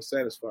not going to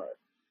satisfy,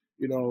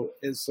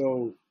 and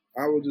so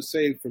I would just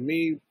say for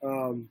me,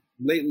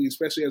 lately,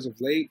 especially as of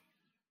late,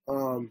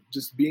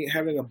 just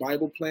having a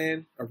Bible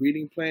plan, a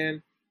reading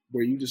plan,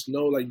 where you just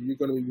know, like, you're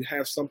going to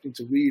have something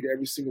to read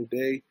every single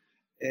day,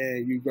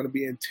 and you're going to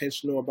be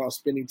intentional about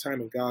spending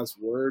time in God's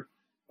word.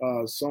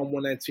 Psalm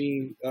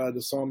 119,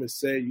 the psalmist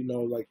said,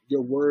 like,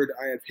 your word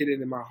I have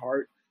hidden in my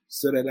heart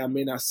so that I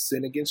may not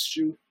sin against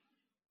you.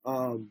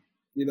 And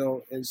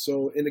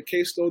so in the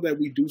case, though, that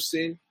we do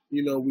sin,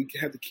 we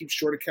have to keep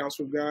short accounts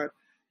with God,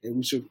 and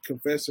we should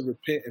confess and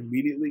repent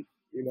immediately,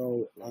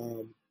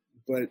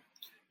 but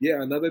yeah,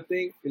 another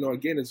thing,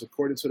 again, is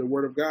according to the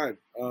word of God,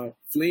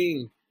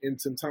 fleeing in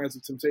some times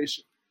of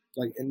temptation.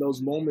 Like, in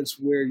those moments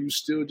where you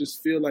still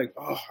just feel like,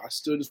 oh, I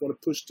still just want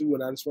to push through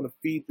and I just want to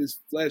feed this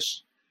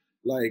flesh.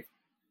 Like,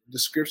 the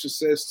scripture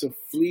says to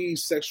flee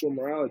sexual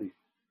morality.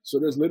 So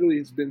there's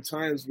literally been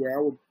times where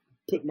I would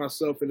put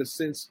myself in a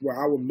sense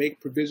where I would make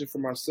provision for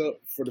myself,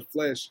 for the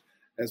flesh,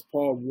 as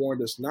Paul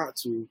warned us not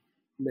to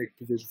make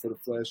provision for the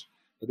flesh.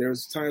 But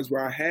there's times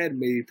where I had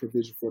made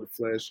provision for the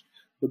flesh,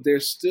 but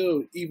there's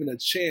still even a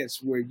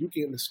chance where you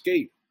can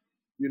escape.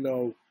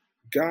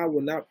 God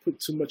will not put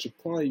too much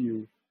upon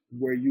you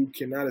where you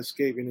cannot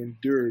escape and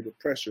endure the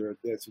pressure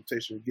that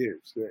temptation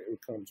gives, that it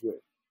comes with.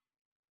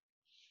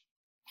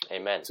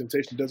 Amen.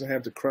 Temptation doesn't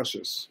have to crush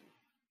us.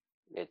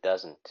 It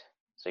doesn't.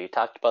 So you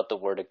talked about the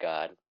word of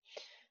God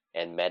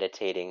and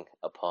meditating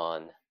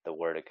upon the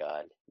word of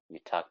God. You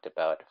talked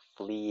about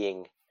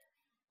fleeing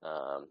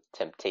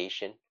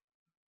temptation.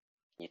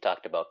 You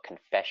talked about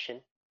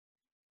confession,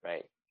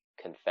 right?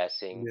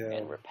 Confessing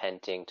and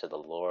repenting to the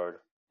Lord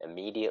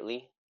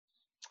immediately.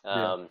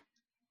 Can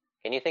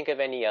you think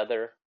of any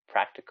other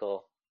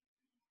practical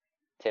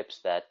tips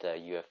that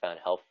you have found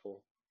helpful?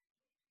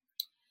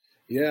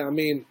 Yeah, I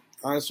mean,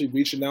 honestly,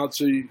 reaching out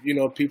to,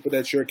 people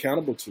that you're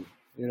accountable to,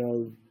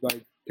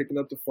 like picking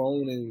up the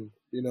phone and,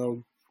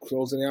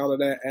 closing out of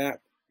that app,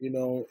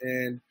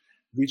 and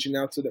reaching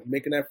out to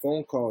making that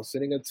phone call,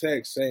 sending a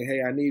text saying,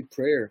 hey, I need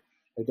prayer.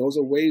 And those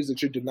are ways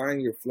that you're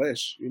denying your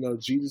flesh.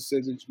 Jesus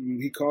says that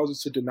he calls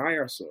us to deny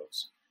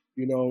ourselves,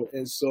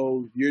 and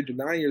so you're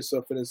denying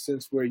yourself in a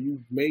sense where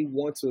you may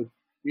want to,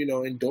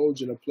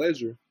 indulge in a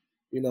pleasure,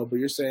 but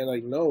you're saying,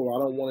 like, no, I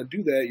don't want to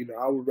do that.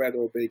 I would rather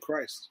obey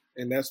Christ.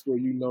 And that's where,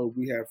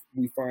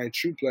 we find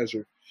true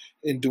pleasure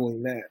in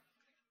doing that,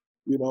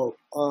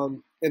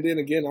 and then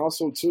again,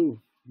 also too,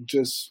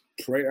 just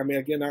pray. I mean,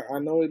 again, I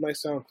know it might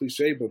sound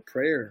cliche, but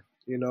prayer,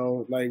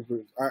 like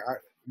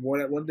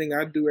one thing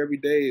I do every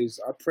day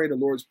is I pray the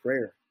Lord's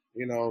Prayer,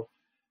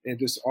 and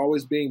just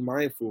always being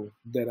mindful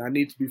that I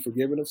need to be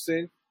forgiven of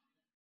sin,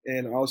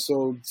 and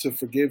also to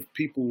forgive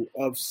people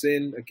of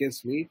sin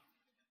against me.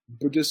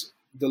 But just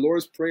the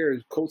Lord's Prayer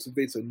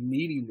cultivates a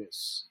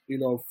neediness,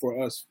 for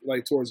us,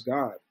 like towards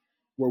God,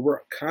 where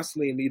we're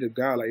constantly in need of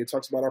God. Like, it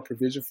talks about our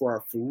provision for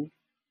our food,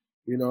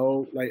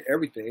 like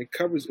everything. It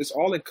covers, it's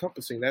all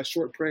encompassing, that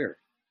short prayer.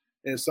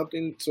 And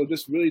something, so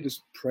just really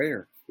just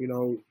prayer,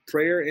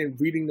 prayer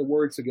and reading the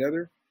word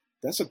together.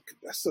 That's a,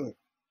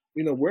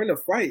 we're in a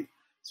fight.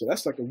 So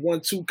that's like a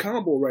 1-2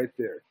 combo right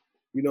there,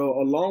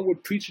 along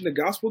with preaching the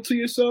gospel to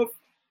yourself.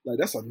 Like,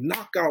 that's a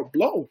knockout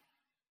blow,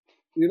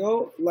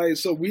 like,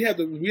 so we have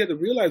to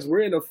realize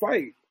we're in a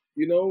fight,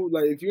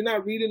 like, if you're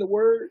not reading the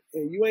word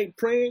and you ain't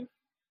praying,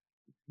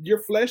 your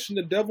flesh and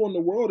the devil in the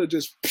world are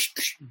just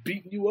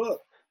beating you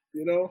up,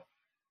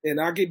 and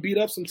I get beat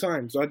up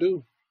sometimes. I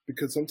do,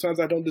 because sometimes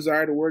I don't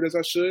desire the word as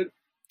I should.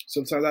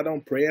 Sometimes I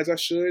don't pray as I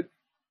should.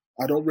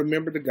 I don't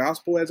remember the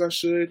gospel as I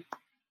should.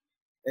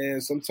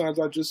 And sometimes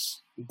I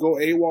just go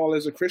AWOL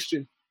as a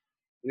Christian,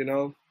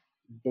 But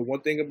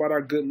one thing about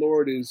our good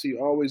Lord is he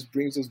always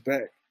brings us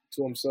back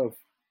to himself.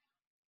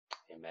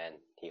 Amen.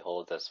 He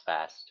holds us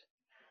fast.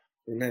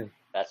 Amen.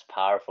 That's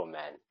powerful,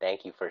 man.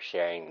 Thank you for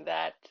sharing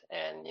that.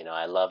 And,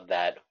 I love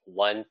that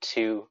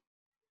 1-2,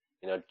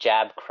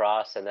 jab,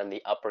 cross, and then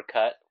the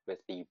uppercut with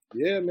the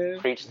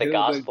preach the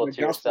gospel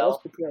to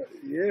yourself.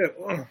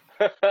 Yeah.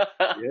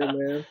 Yeah,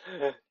 man.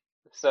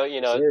 So,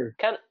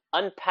 kind of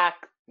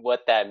unpack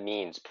what that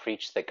means,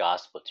 preach the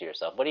gospel to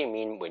yourself. What do you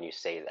mean when you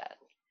say that?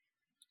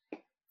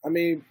 I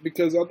mean,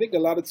 because I think a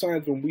lot of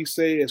times when we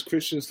say as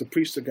Christians to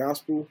preach the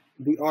gospel,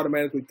 we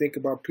automatically think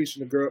about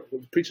preaching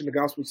the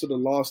gospel to the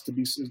lost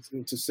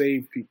to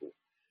save people,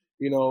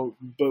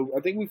 But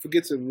I think we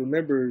forget to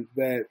remember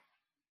that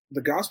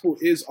the gospel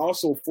is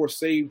also for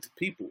saved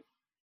people.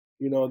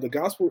 The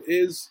gospel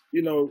is,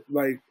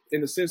 like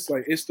in a sense,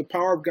 like it's the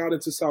power of God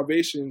into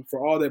salvation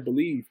for all that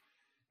believe.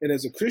 And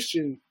as a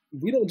Christian,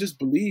 we don't just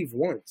believe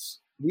once.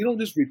 We don't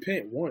just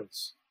repent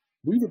once.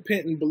 We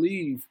repent and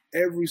believe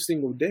every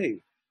single day.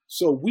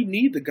 So we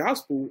need the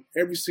gospel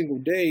every single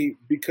day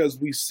because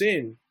we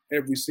sin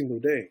every single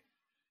day.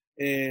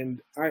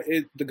 And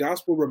the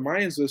gospel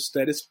reminds us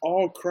that it's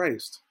all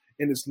Christ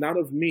and it's not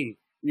of me,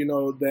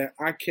 that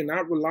I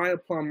cannot rely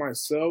upon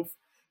myself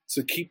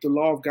to keep the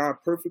law of God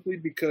perfectly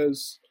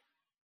because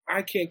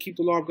I can't keep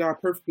the law of God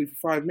perfectly for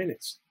 5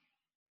 minutes.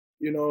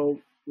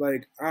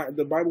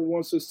 The Bible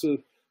wants us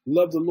to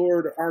love the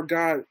Lord our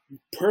God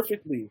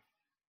perfectly.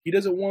 He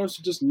doesn't want us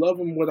to just love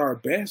him with our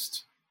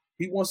best.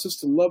 He wants us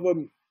to love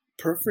him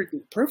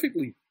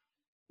perfectly.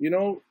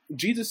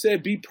 Jesus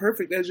said, be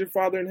perfect as your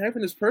Father in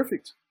heaven is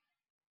perfect.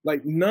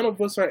 Like none of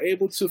us are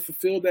able to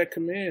fulfill that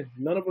command.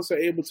 None of us are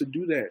able to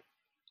do that.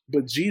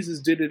 But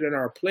Jesus did it in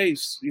our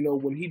place.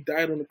 When he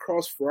died on the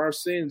cross for our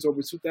sins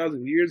over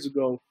 2,000 years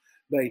ago,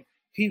 like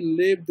he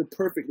lived the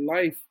perfect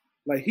life.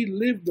 Like he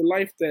lived the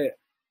life that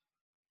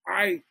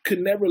I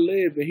could never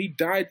live. And he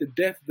died the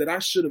death that I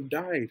should have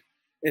died.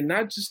 And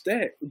not just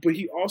that, but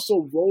he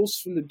also rose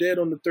from the dead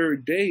on the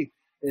third day.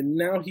 And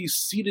now he's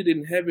seated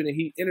in heaven and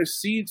he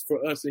intercedes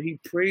for us and he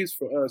prays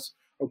for us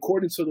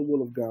according to the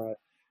will of God.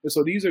 And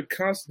so these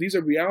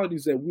are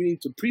realities that we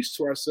need to preach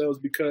to ourselves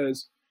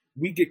because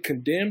we get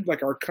condemned,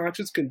 like our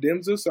conscience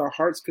condemns us, our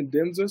hearts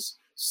condemns us,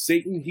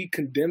 Satan, he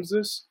condemns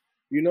us,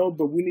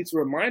 but we need to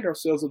remind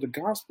ourselves of the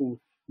gospel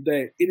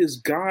that it is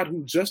God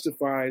who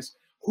justifies.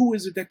 Who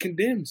is it that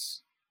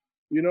condemns?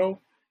 It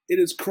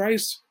is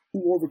Christ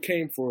who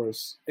overcame for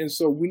us. And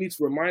so we need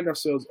to remind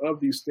ourselves of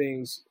these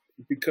things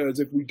because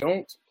if we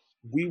don't,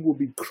 we will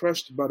be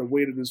crushed by the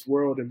weight of this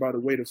world and by the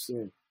weight of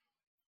sin.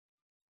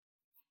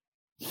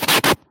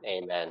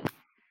 Amen.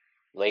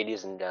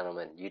 Ladies and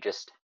gentlemen, you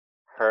just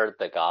heard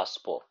the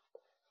gospel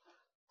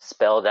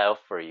spelled out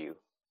for you.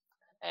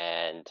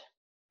 And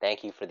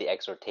thank you for the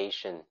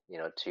exhortation,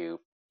 to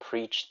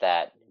preach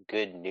that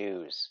good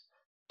news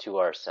to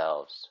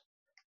ourselves.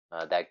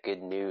 That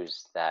good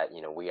news that,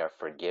 we are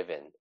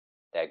forgiven.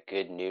 That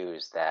good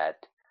news that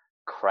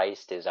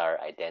Christ is our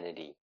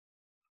identity.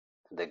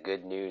 The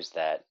good news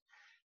that,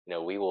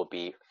 we will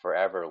be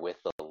forever with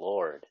the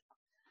Lord.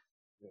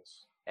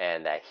 Yes.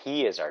 And that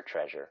he is our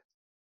treasure.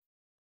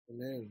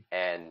 Amen.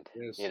 And,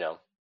 yes.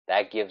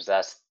 That gives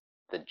us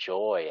the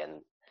joy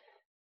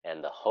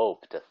and the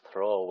hope to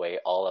throw away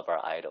all of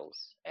our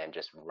idols and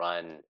just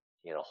run,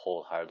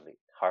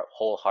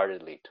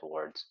 wholeheartedly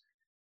towards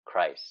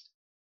Christ.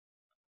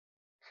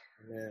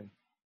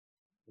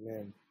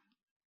 Amen.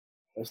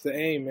 That's the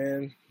aim,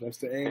 man. That's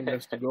the aim.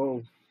 That's the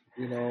goal.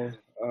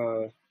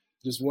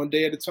 Just one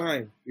day at a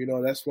time.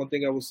 That's one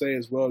thing I would say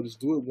as well. Just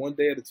do it one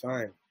day at a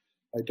time.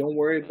 Like, don't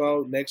worry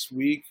about next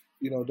week.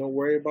 Don't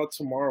worry about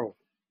tomorrow.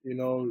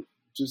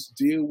 Just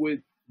deal with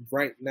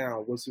right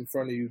now, what's in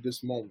front of you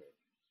this moment.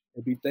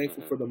 And be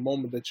thankful for the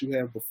moment that you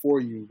have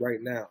before you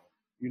right now.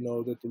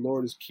 That the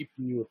Lord is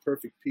keeping you in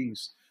perfect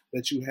peace,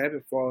 that you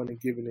haven't fallen and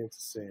given into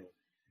sin.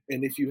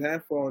 And if you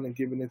have fallen and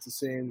given into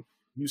sin,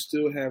 you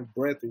still have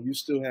breath and you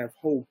still have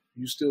hope.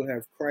 You still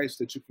have Christ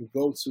that you can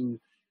go to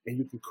and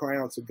you can cry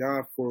out to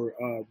God for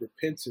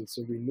repentance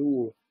and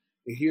renewal.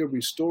 And he'll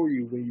restore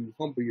you when you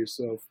humble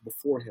yourself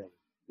before him.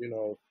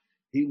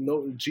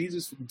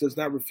 Jesus does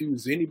not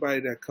refuse anybody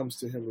that comes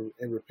to him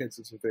in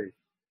repentance and faith.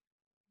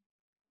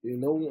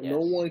 No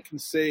one can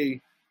say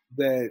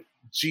that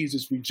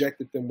Jesus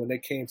rejected them when they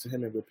came to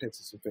him in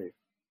repentance and faith.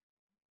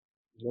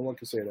 No one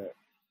can say that.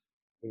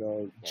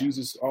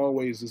 Jesus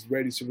always is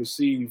ready to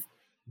receive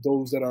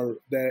those that are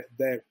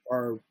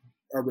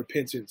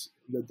repentant,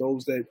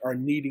 those that are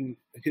needing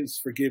his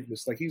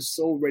forgiveness. Like he's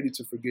so ready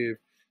to forgive.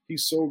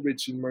 He's so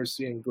rich in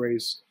mercy and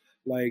grace.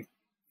 Like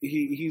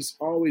he's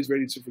always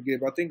ready to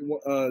forgive. I think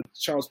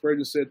Charles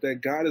Spurgeon said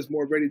that God is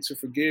more ready to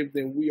forgive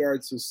than we are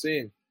to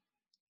sin.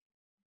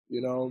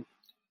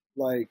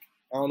 Like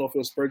I don't know if it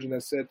was Spurgeon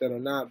that said that or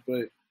not,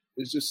 but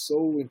it's just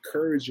so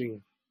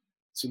encouraging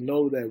to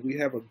know that we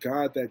have a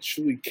God that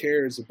truly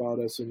cares about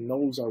us and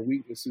knows our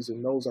weaknesses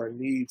and knows our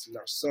needs and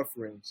our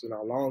sufferings and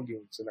our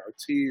longings and our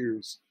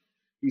tears.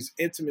 He's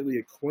intimately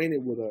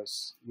acquainted with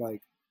us.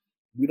 Like,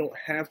 we don't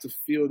have to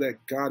feel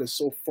that God is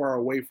so far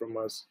away from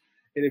us.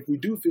 And if we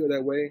do feel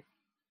that way,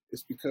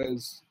 it's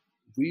because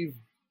we've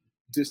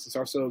distanced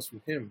ourselves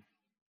from him.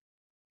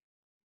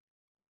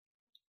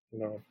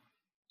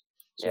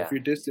 So if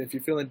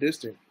you're feeling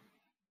distant,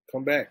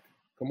 come back,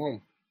 come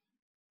home.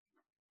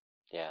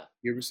 Yeah.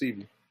 He'll receive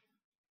you.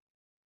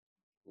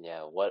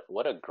 Yeah,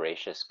 what a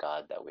gracious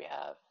God that we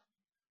have,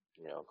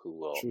 who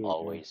will Truly,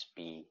 always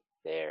be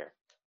there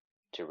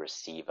to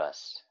receive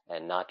us,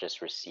 and not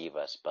just receive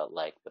us, but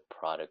like the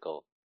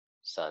prodigal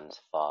son's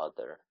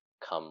father,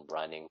 come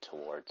running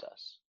towards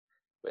us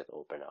with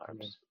open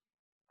arms.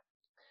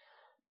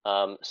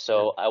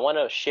 So I want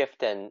to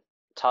shift and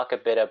talk a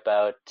bit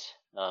about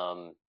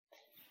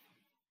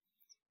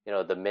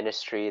the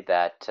ministry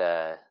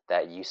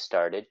that you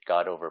started,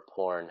 God Over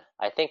Porn.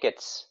 I think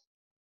it's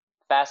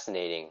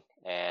fascinating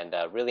and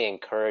really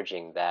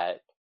encouraging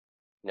that,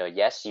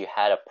 yes, you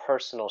had a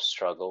personal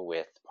struggle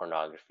with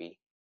pornography,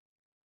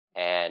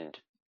 and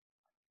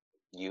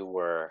you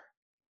were,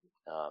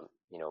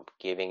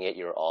 giving it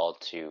your all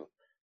to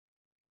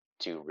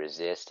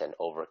resist and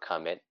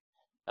overcome it.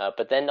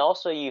 But then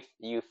also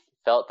you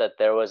felt that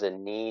there was a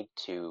need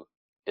to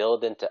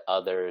build into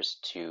others,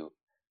 to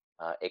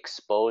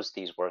expose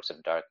these works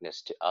of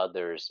darkness to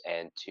others,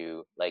 and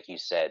to, like you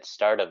said,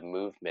 start a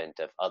movement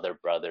of other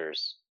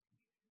brothers,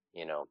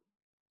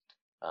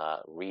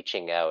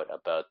 reaching out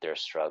about their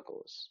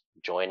struggles,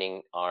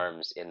 joining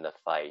arms in the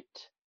fight.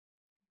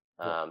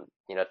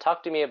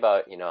 Talk to me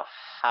about,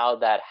 how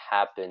that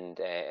happened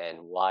and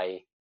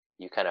why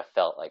you kind of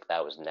felt like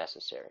that was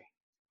necessary.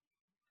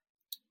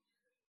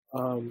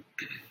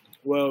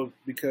 Well,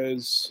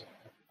 because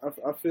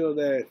I feel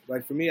that,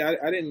 like, for me,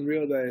 I didn't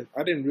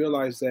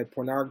realize that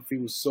pornography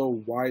was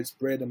so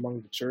widespread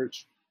among the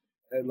church.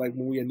 Like,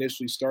 when we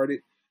initially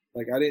started,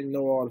 like, I didn't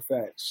know all the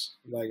facts.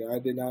 Like, I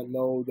did not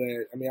know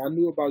that. I mean, I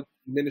knew about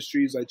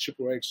ministries like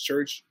Triple X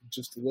Church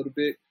just a little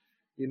bit,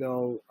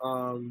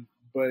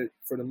 but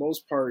for the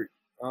most part,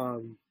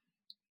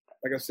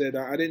 like I said,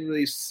 I didn't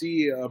really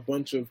see a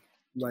bunch of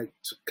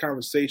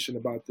conversation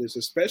about this,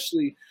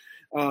 especially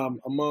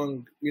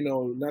among,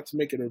 not to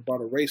make it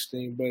about a race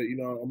thing, but,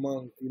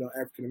 among,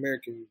 African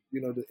American,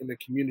 in the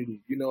community.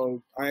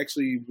 I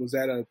actually was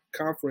at a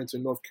conference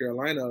in North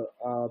Carolina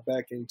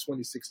back in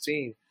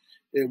 2016.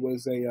 It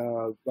was it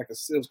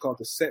was called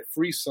the Set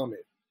Free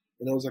Summit.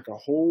 And it was like a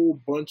whole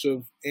bunch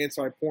of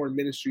anti-porn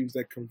ministries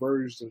that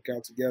converged and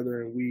got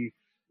together, and we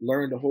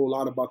learned a whole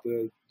lot about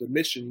the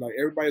mission. Like,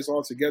 everybody's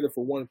all together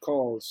for one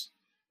cause,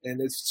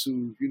 and it's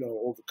to,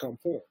 overcome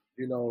porn,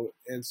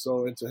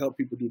 and to help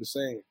people do the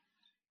same.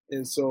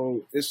 And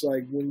so it's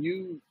like, when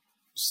you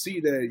see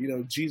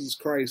that, Jesus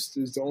Christ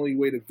is the only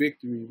way to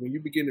victory, when you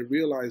begin to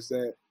realize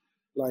that,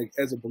 like,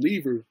 as a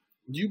believer,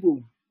 you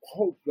will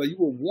hope, like, you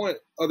will want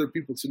other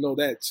people to know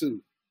that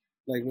too.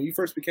 Like, when you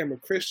first became a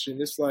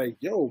Christian, it's like,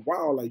 yo,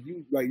 wow,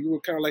 you were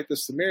kind of like the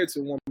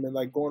Samaritan woman,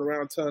 like, going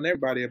around telling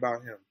everybody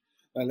about him.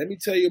 Like, let me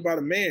tell you about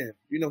a man,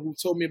 who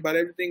told me about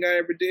everything I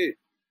ever did.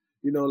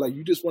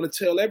 You just want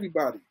to tell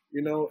everybody,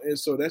 and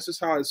so that's just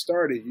how it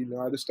started.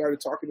 I just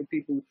started talking to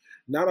people,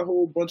 not a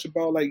whole bunch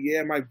about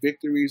my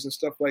victories and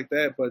stuff like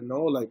that, but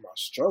no, my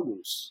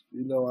struggles.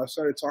 I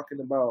started talking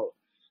about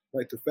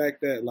the fact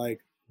that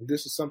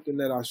this is something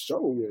that I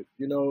struggle with,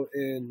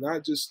 and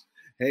not just,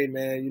 hey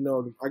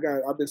man,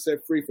 I've been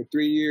set free for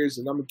 3 years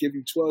and I'm gonna give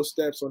you 12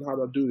 steps on how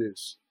to do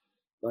this.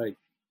 Like,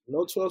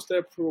 no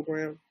 12-step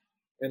program.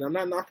 And I'm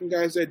not knocking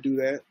guys that do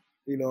that,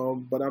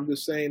 but I'm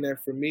just saying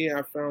that for me,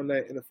 I found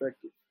that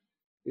ineffective,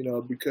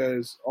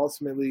 because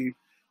ultimately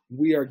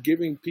we are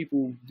giving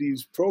people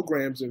these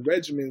programs and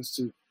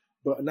regimens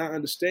but not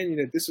understanding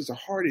that this is a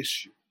heart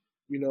issue.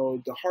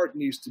 The heart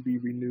needs to be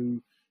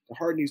renewed. The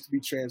heart needs to be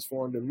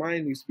transformed. The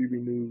mind needs to be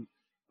renewed.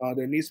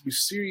 There needs to be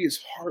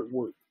serious heart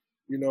work,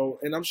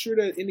 and I'm sure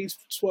that in these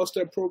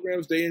 12-step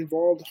programs, they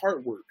involved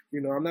heart work.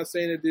 I'm not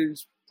saying that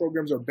these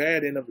programs are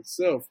bad in of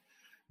itself,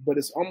 but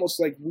it's almost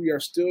like we are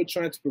still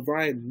trying to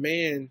provide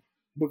man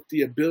with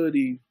the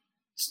ability,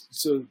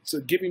 so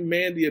giving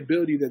man the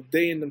ability that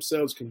they in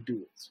themselves can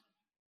do it.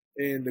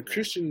 And the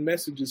Christian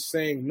message is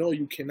saying, no,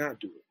 you cannot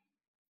do it.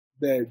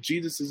 That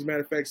Jesus, as a matter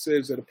of fact,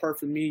 says that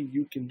apart from me,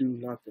 you can do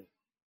nothing.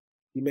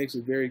 He makes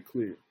it very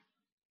clear.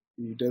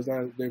 There's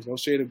no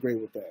shade of gray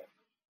with that.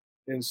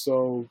 And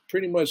so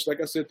pretty much,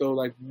 like I said,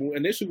 though,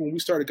 initially when we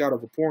started God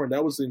Over Porn,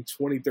 that was in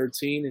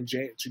 2013,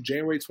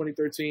 January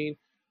 2013.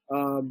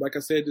 Like I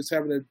said, just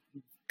having a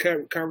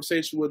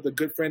conversation with a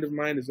good friend of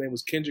mine. His name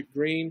was Kendrick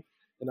Green.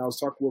 And I was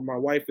talking with my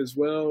wife as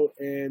well.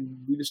 And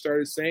we just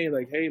started saying,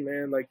 hey,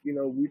 man,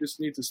 we just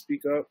need to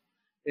speak up.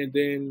 And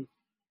then,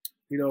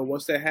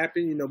 once that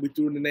happened, we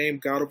threw the name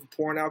God Over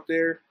Porn out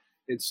there.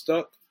 It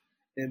stuck.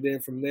 And then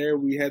from there,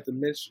 we had the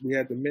mission,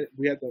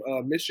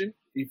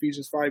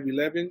 Ephesians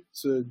 5:11,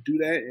 to do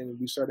that. And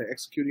we started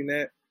executing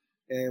that.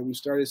 And we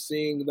started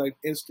seeing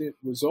instant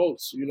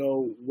results,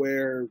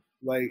 where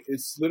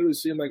it's literally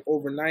seemed like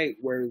overnight,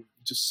 where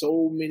just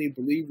so many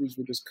believers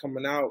were just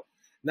coming out,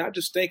 not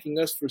just thanking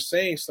us for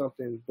saying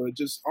something, but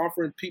just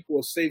offering people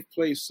a safe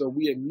place. So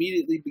we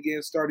immediately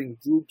began starting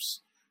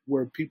groups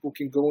where people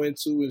can go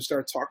into and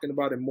start talking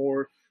about it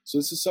more. So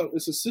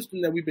it's a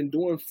system that we've been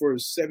doing for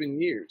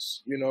 7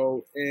 years,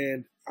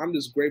 and I'm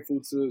just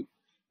grateful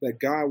that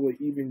God would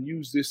even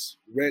use this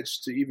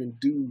wretch to even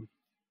do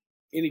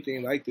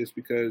anything like this,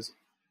 because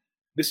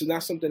this is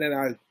not something that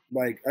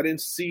I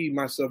didn't see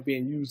myself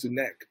being used in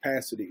that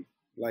capacity.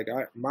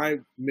 My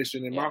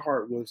mission in my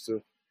heart was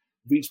to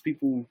reach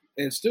people,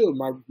 and still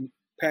my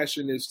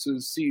passion is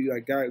to see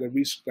like God, like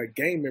we like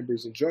gang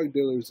members and drug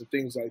dealers and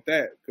things like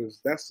that, because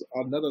that's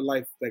another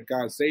life that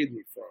God saved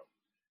me from,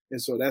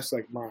 and so that's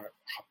like my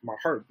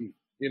heartbeat,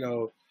 you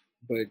know.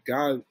 But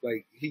God,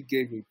 like He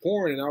gave me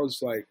porn, and I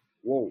was like,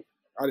 whoa,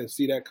 I didn't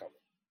see that coming,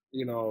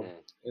 you know.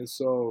 And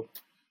so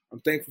I'm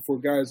thankful for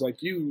guys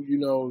like you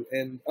know,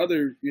 and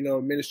other, you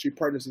know, ministry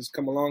partners that's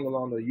come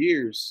along the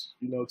years,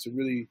 you know, to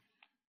really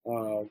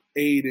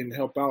aid and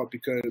help out,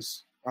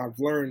 because I've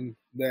learned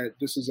that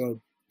this is a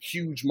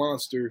huge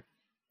monster,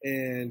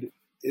 and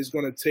it's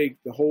going to take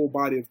the whole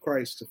body of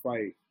Christ to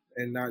fight,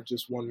 and not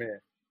just one man.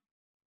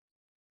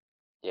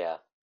 Yeah,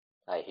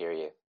 I hear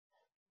you.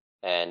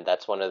 And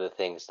that's one of the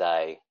things that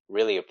I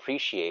really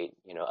appreciate,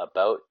 you know,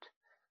 about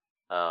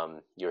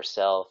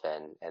yourself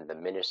and the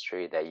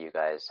ministry that you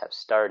guys have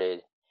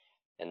started.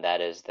 And that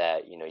is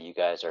that, you know, you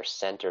guys are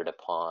centered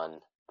upon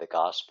the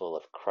gospel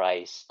of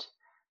Christ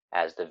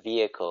as the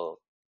vehicle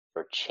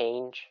for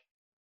change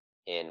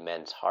in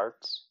men's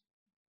hearts.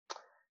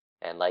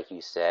 And like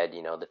you said,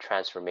 you know, the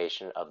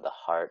transformation of the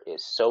heart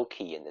is so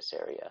key in this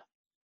area.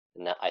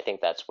 And I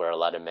think that's where a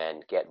lot of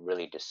men get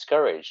really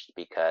discouraged,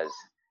 because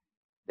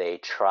they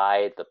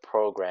try the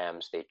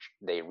programs,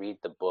 they read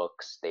the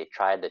books, they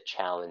try the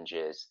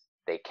challenges,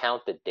 they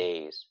count the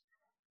days,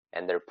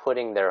 and they're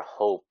putting their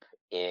hope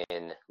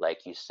in,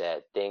 like you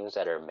said, things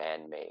that are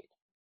man-made.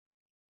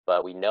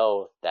 But we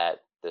know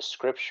that the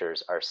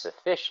scriptures are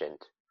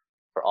sufficient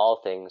for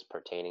all things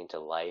pertaining to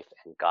life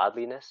and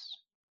godliness.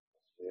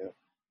 Yeah.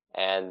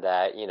 And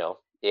that, you know,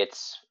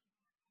 it's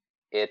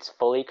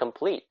fully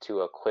complete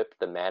to equip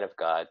the man of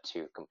God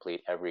to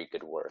complete every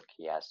good work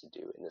he has to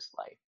do in this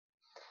life.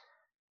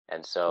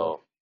 And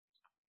so,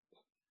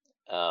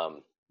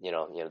 you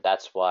know,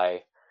 that's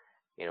why,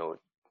 you know,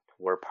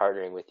 we're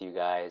partnering with you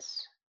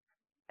guys,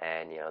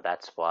 and, you know,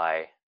 that's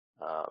why,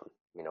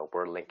 you know,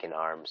 we're linking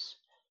arms.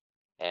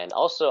 And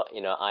also,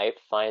 you know, I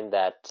find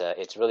that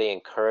it's really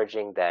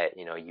encouraging that,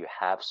 you know, you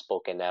have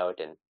spoken out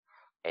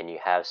and you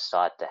have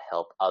sought to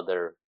help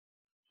other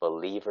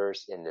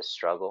believers in this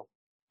struggle,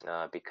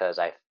 because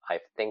I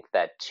think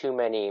that too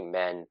many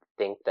men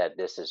think that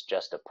this is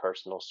just a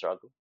personal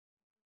struggle,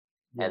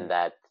 and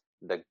that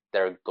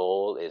their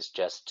goal is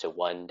just to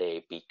one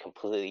day be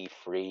completely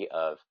free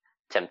of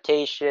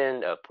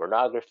temptation, of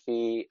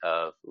pornography,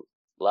 of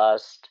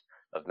lust,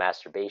 of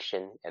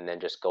masturbation, and then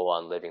just go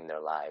on living their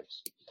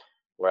lives.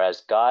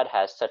 Whereas God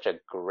has such a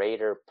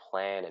greater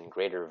plan and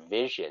greater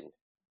vision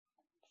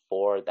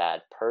for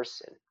that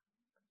person.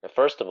 And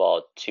first of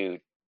all, to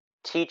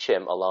teach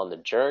him along the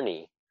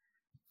journey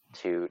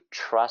to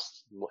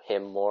trust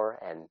him more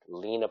and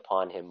lean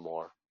upon him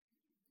more,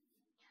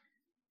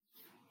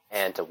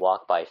 and to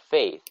walk by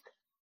faith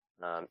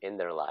in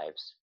their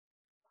lives.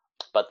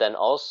 But then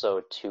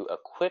also to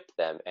equip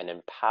them and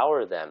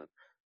empower them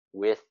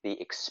with the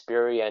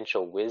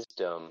experiential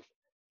wisdom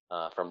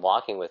from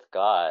walking with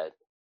God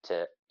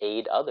to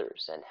aid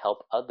others and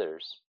help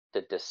others,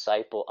 to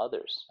disciple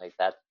others. Like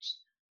that's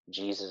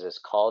Jesus is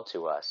called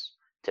to us,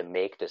 to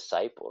make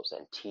disciples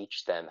and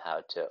teach them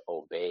how to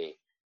obey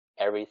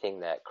everything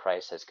that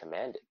Christ has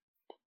commanded.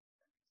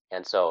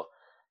 And so,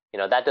 you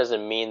know, that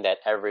doesn't mean that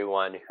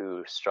everyone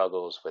who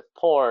struggles with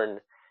porn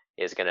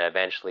is going to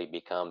eventually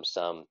become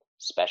some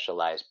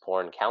specialized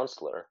porn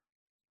counselor.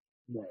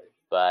 Right.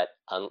 But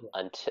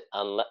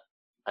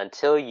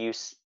until you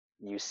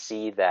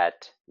see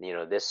that, you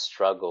know, this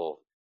struggle,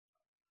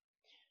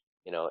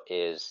 you know,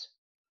 is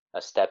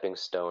a stepping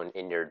stone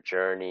in your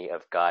journey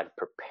of God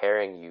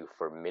preparing you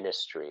for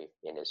ministry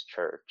in his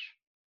church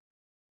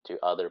to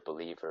other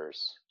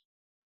believers,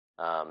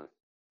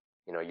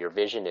 you know, your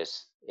vision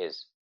is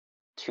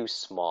too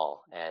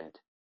small, and,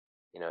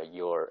 you know,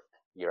 your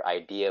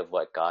idea of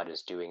what God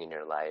is doing in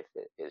your life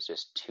is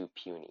just too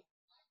puny.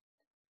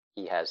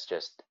 He has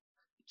just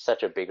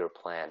such a bigger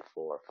plan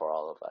for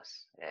all of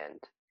us. And,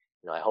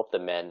 you know, I hope the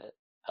men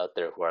out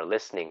there who are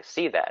listening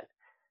see that.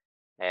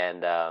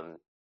 And,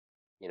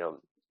 you know,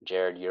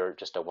 Jared, you're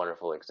just a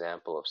wonderful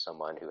example of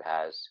someone who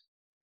has,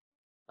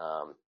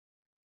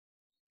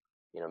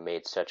 you know,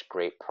 made such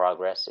great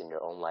progress in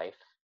your own life.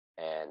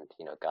 And,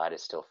 you know, God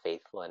is still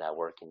faithful and at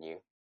work in you.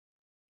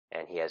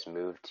 And he has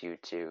moved you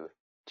to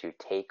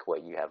take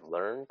what you have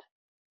learned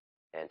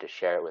and to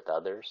share it with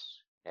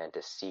others, and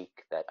to seek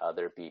that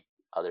others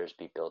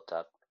be built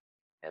up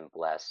and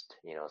blessed,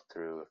 you know,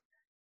 through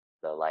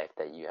the life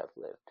that you have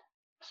lived.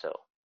 So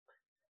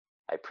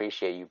I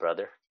appreciate you,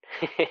 brother.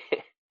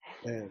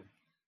 Man,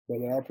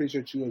 brother, I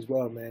appreciate you as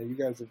well, man. You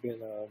guys have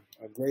been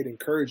a great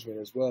encouragement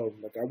as well.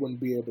 Like, I wouldn't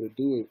be able to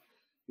do it,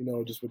 you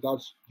know, just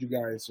without you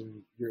guys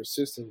and your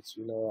assistance.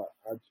 You know,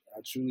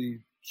 I truly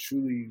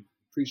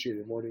appreciate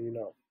it more than you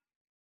know.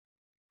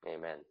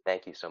 Amen.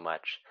 Thank you so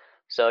much.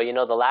 So, you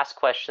know, the last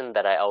question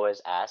that I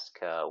always ask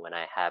when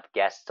I have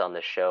guests on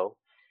the show,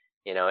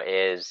 you know,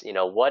 is, you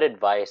know, what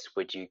advice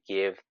would you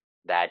give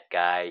that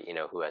guy, you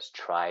know, who has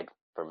tried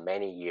for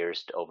many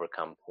years to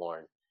overcome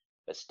porn,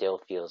 but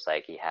still feels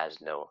like he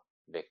has no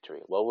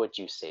victory? What would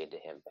you say to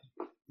him?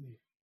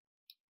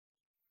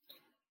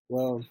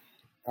 Well,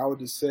 I would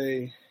just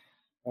say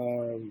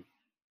um,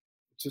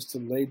 just to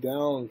lay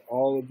down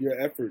all of your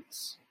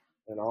efforts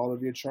and all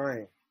of your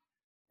trying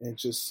and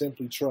just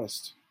simply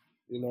trust,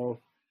 you know.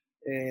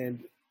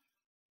 And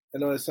I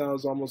know it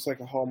sounds almost like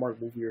a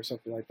Hallmark movie or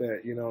something like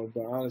that, you know,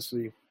 but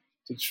honestly,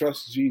 to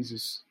trust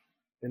Jesus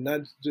and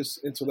not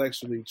just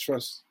intellectually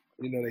trust,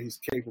 you know, that he's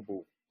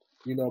capable,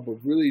 you know, but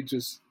really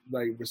just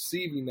like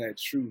receiving that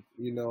truth,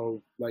 you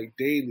know, like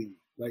daily.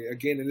 Like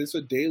again, and it's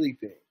a daily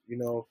thing, you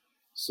know.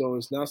 So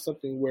it's not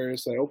something where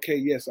it's like, okay,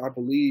 yes, I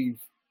believe,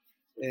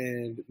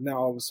 and now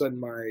all of a sudden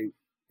my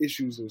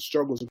issues and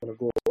struggles are going to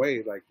go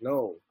away. Like,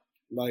 no,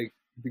 like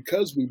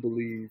because we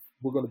believe,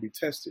 we're going to be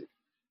tested,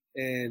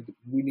 and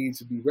we need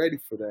to be ready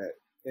for that.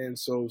 And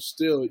so,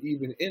 still,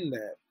 even in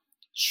that,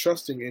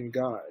 trusting in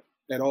God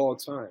at all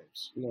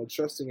times, you know,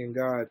 trusting in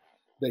God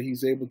that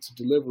He's able to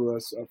deliver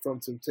us from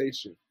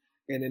temptation.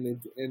 And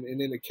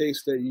in the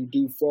case that you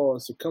do fall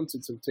and succumb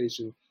to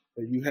temptation,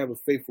 that you have a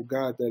faithful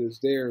God that is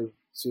there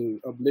to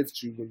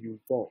uplift you when you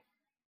fall,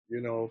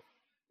 you know.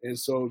 And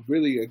so,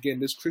 really, again,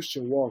 this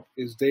Christian walk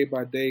is day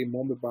by day,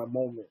 moment by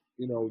moment,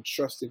 you know,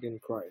 trusting in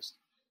Christ.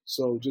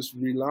 So just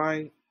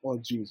relying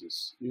on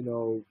Jesus. You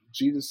know,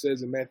 Jesus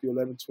says in Matthew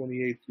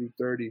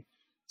 11:28-30,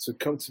 to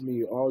come to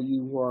me, all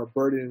you who are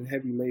burdened and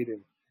heavy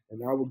laden,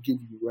 and I will give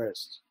you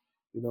rest.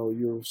 You know,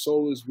 your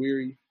soul is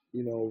weary.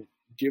 You know,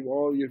 give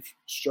all your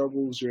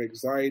struggles, your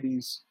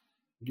anxieties,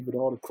 give it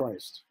all to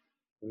Christ,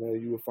 and then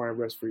you will find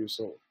rest for your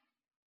soul.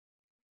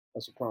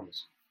 That's a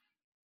promise.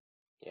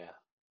 Yeah.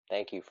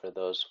 Thank you for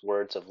those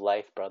words of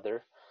life,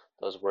 brother,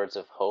 those words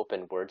of hope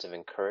and words of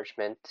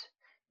encouragement.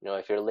 You know,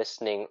 if you're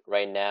listening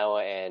right now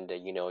and,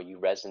 you know, you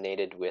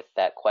resonated with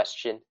that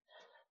question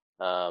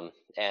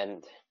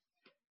and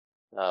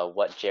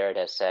what Jared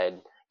has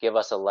said, give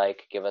us a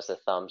like, give us a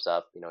thumbs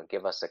up, you know,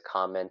 give us a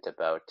comment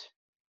about,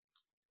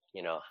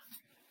 you know,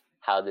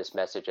 how this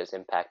message has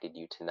impacted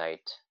you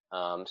tonight.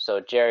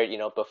 So Jared, you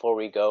know, before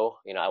we go,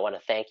 you know, I want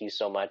to thank you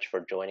so much for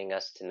joining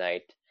us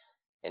tonight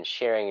and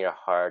sharing your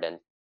heart and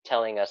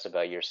telling us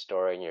about your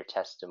story and your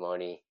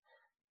testimony,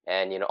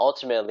 and, you know,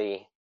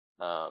 ultimately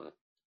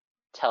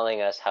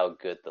telling us how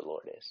good the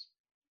Lord is,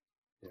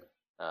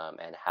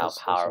 and how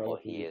powerful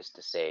He is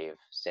to save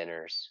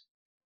sinners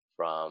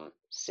from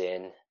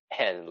sin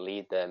and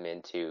lead them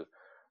into,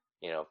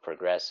 you know,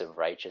 progressive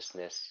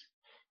righteousness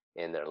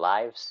in their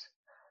lives.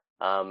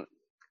 Why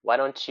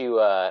don't you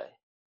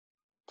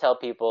tell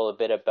people a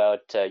bit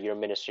about your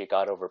ministry,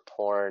 God Over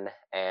Porn,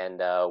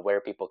 and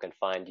where people can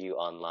find you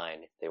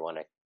online if they want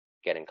to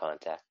get in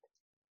contact?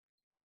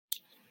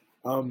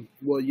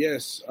 Well,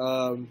 yes.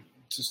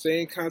 To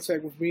stay in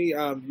contact with me,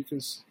 you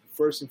can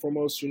first and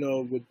foremost, you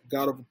know, with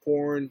God Over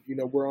Porn, you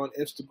know, we're on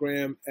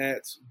Instagram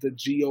at the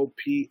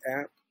GOP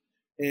app,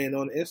 and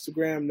on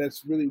Instagram,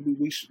 that's really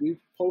we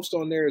post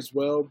on there as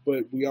well.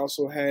 But we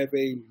also have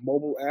a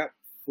mobile app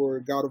for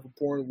God Over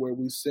Porn where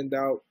we send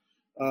out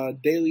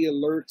daily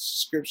alerts,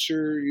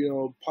 scripture, you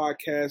know,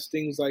 podcasts,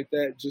 things like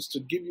that, just to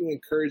give you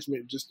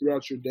encouragement just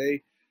throughout your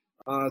day,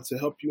 to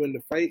help you in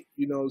the fight.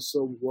 You know,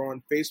 so we're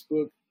on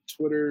Facebook,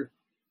 Twitter.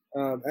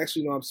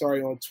 Actually, no, I'm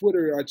sorry. On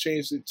Twitter, I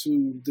changed it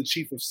to the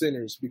Chief of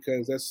Sinners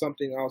because that's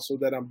something also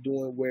that I'm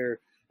doing where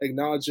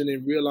acknowledging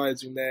and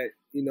realizing that,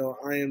 you know,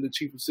 I am the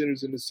Chief of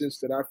Sinners in the sense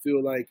that I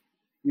feel like,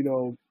 you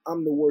know,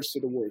 I'm the worst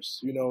of the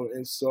worst, you know,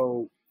 and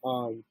so,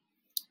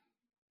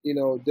 you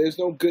know, there's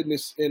no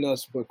goodness in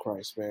us but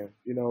Christ, man.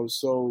 You know,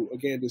 so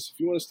again, just if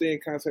you want to stay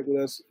in contact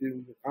with us,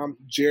 I'm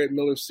Jared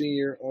Miller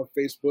Sr. on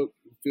Facebook.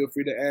 Feel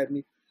free to add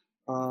me.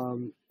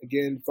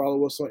 Again,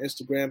 follow us on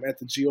Instagram at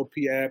the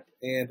GOP app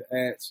and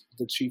at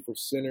the Chief of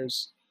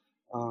Sinners.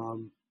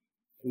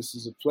 This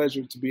is a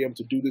pleasure to be able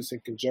to do this in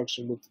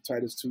conjunction with the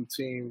Titus 2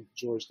 team.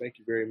 George, thank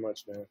you very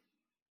much, man.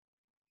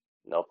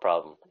 No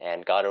problem.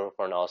 And God Over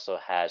Porn also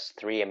has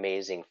 3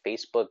 amazing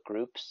Facebook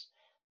groups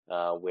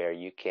where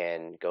you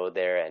can go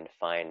there and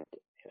find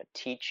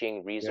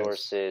teaching,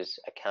 resources,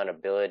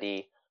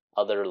 accountability,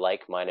 other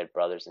like-minded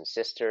brothers and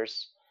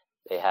sisters.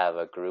 They have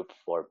a group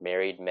for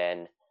married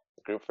men,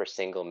 a group for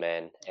single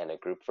men, and a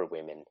group for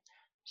women.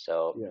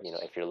 So, you know,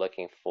 if you're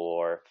looking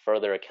for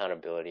further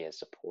accountability and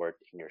support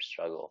in your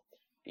struggle,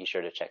 be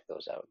sure to check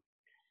those out.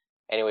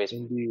 Anyways,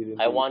 indeed.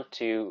 I want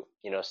to,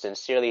 you know,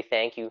 sincerely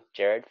thank you,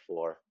 Jared,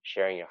 for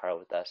sharing your heart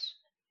with us,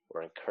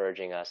 for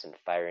encouraging us and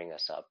firing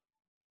us up.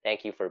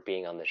 Thank you for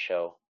being on the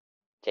show.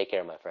 Take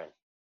care, my friend.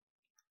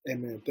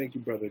 Amen. Thank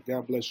you, brother.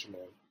 God bless you,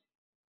 man.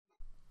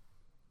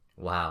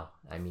 Wow.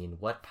 I mean,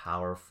 what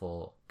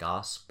powerful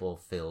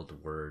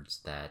gospel-filled words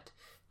that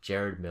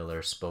Jared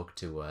Miller spoke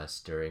to us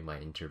during my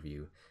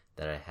interview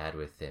that I had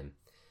with him.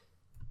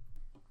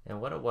 And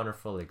what a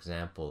wonderful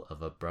example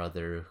of a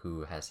brother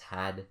who has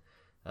had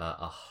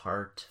a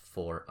heart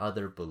for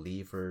other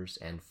believers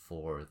and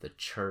for the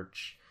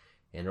church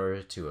in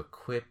order to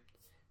equip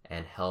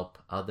and help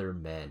other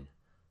men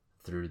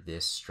through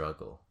this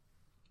struggle.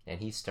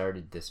 And he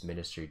started this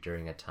ministry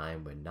during a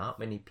time when not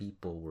many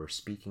people were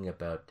speaking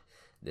about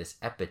this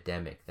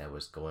epidemic that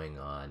was going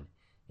on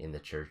in the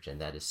church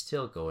and that is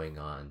still going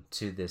on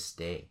to this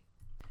day.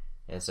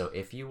 And so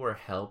if you were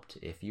helped,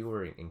 if you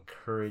were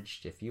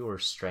encouraged, if you were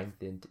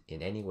strengthened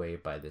in any way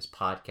by this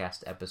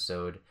podcast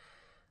episode,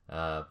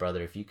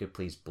 brother, if you could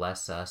please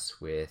bless us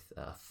with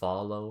a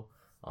follow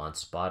on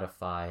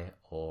Spotify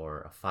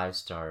or a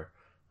 5-star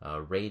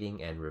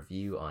rating and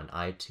review on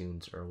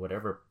iTunes or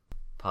whatever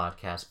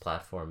podcast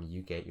platform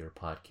you get your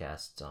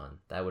podcasts on.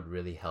 That would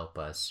really help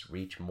us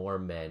reach more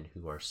men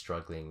who are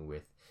struggling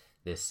with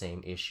this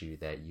same issue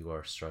that you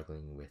are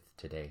struggling with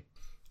today.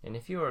 And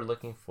if you are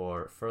looking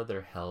for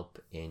further help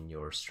in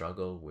your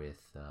struggle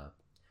with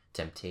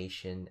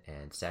temptation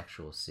and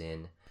sexual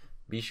sin,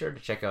 be sure to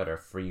check out our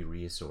free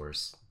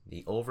resource,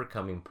 the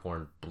Overcoming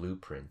Porn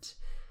Blueprint.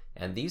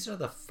 And these are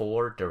the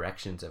 4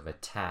 directions of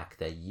attack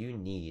that you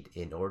need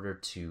in order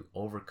to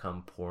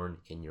overcome porn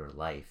in your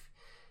life.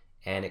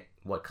 And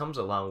what comes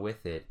along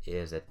with it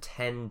is a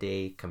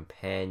 10-day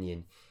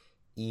companion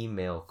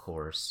email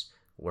course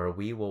where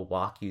we will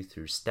walk you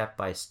through step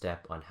by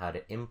step on how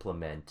to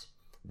implement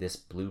this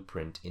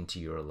blueprint into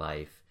your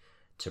life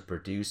to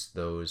produce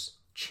those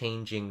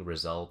changing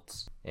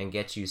results and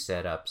get you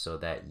set up so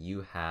that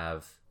you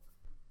have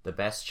the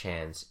best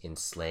chance in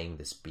slaying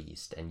this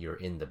beast and you're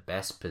in the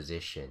best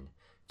position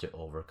to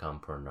overcome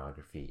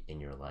pornography in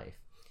your life.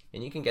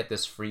 And you can get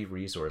this free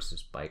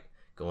resources by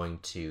going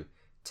to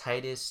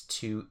Titus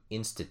 2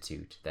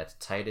 Institute. That's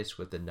Titus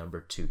with the number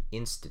 2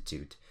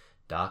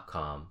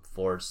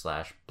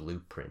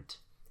 institute.com/blueprint.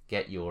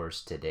 Get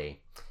yours today.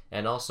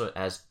 And also,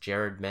 as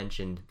Jared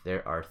mentioned,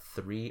 there are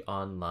 3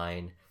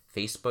 online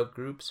Facebook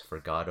groups for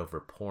God Over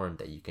Porn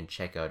that you can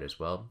check out as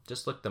well.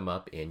 Just look them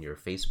up in your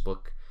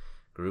Facebook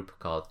group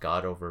called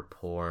God Over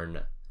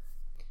Porn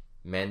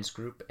Men's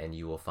Group, and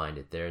you will find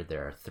it there.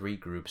 There are 3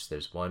 groups.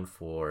 There's one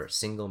for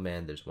single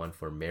men, there's one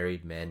for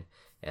married men,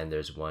 and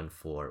there's one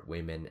for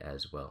women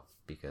as well,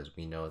 because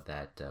we know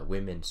that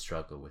women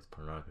struggle with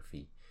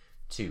pornography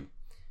too.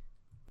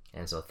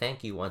 And so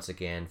thank you once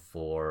again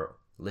for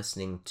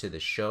listening to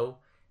the show,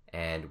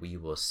 and we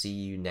will see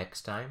you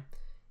next time.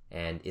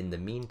 And in the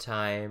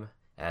meantime,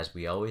 as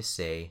we always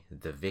say,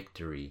 the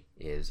victory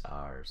is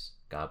ours.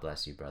 God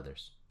bless you,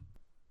 brothers.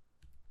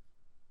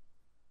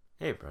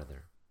 Hey,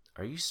 brother,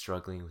 are you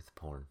struggling with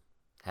porn?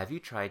 Have you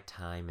tried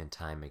time and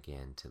time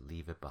again to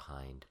leave it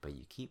behind, but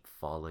you keep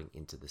falling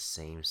into the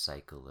same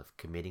cycle of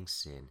committing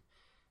sin,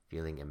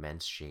 feeling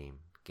immense shame,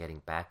 getting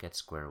back at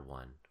square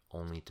one,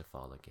 only to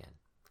fall again?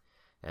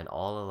 And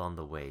all along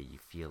the way, you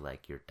feel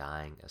like you're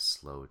dying a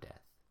slow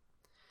death.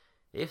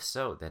 If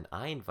so, then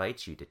I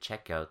invite you to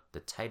check out the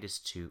Titus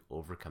 2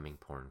 Overcoming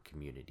Porn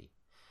community.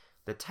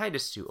 The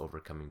Titus 2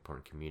 Overcoming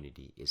Porn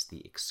community is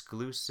the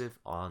exclusive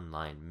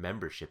online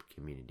membership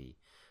community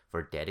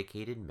for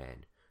dedicated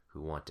men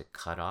who want to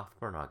cut off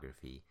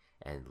pornography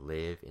and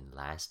live in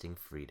lasting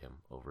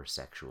freedom over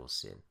sexual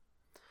sin.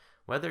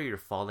 Whether you're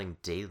falling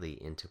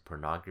daily into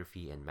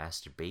pornography and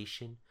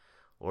masturbation,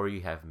 or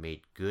you have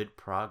made good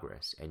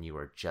progress and you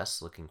are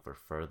just looking for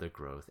further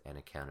growth and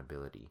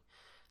accountability,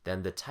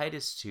 then the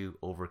Titus 2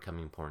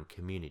 Overcoming Porn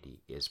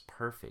community is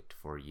perfect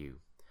for you.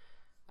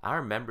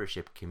 Our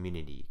membership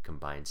community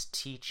combines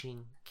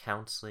teaching,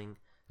 counseling,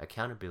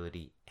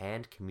 accountability,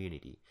 and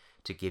community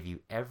to give you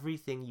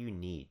everything you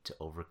need to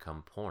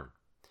overcome porn.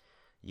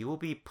 You will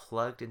be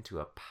plugged into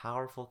a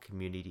powerful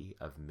community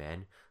of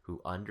men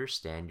who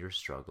understand your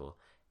struggle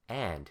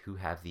and who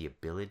have the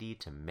ability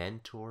to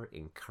mentor,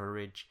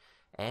 encourage,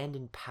 and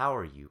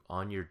empower you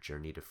on your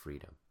journey to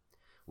freedom.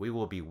 We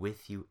will be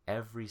with you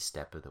every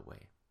step of the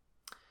way.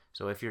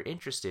 So if you're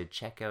interested,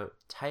 check out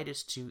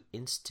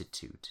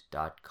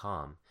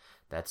Titus2institute.com.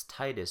 That's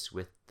Titus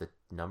with the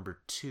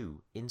number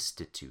 2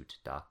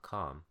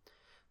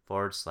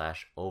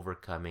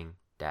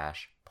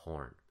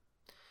 institute.com/overcoming-porn.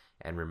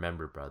 And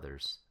remember,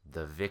 brothers,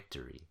 the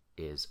victory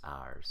is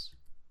ours.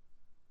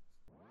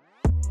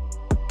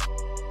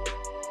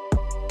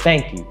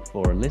 Thank you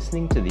for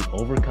listening to the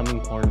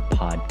Overcoming Porn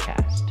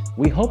podcast.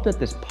 We hope that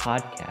this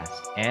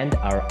podcast and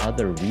our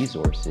other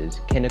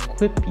resources can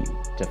equip you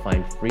to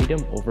find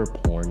freedom over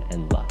porn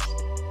and lust.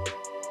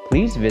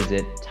 Please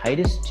visit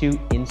Titus 2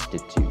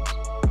 Institute.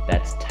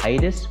 That's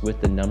Titus with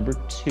the number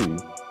 2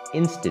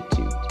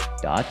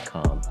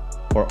 institute.com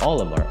for all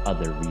of our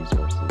other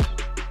resources.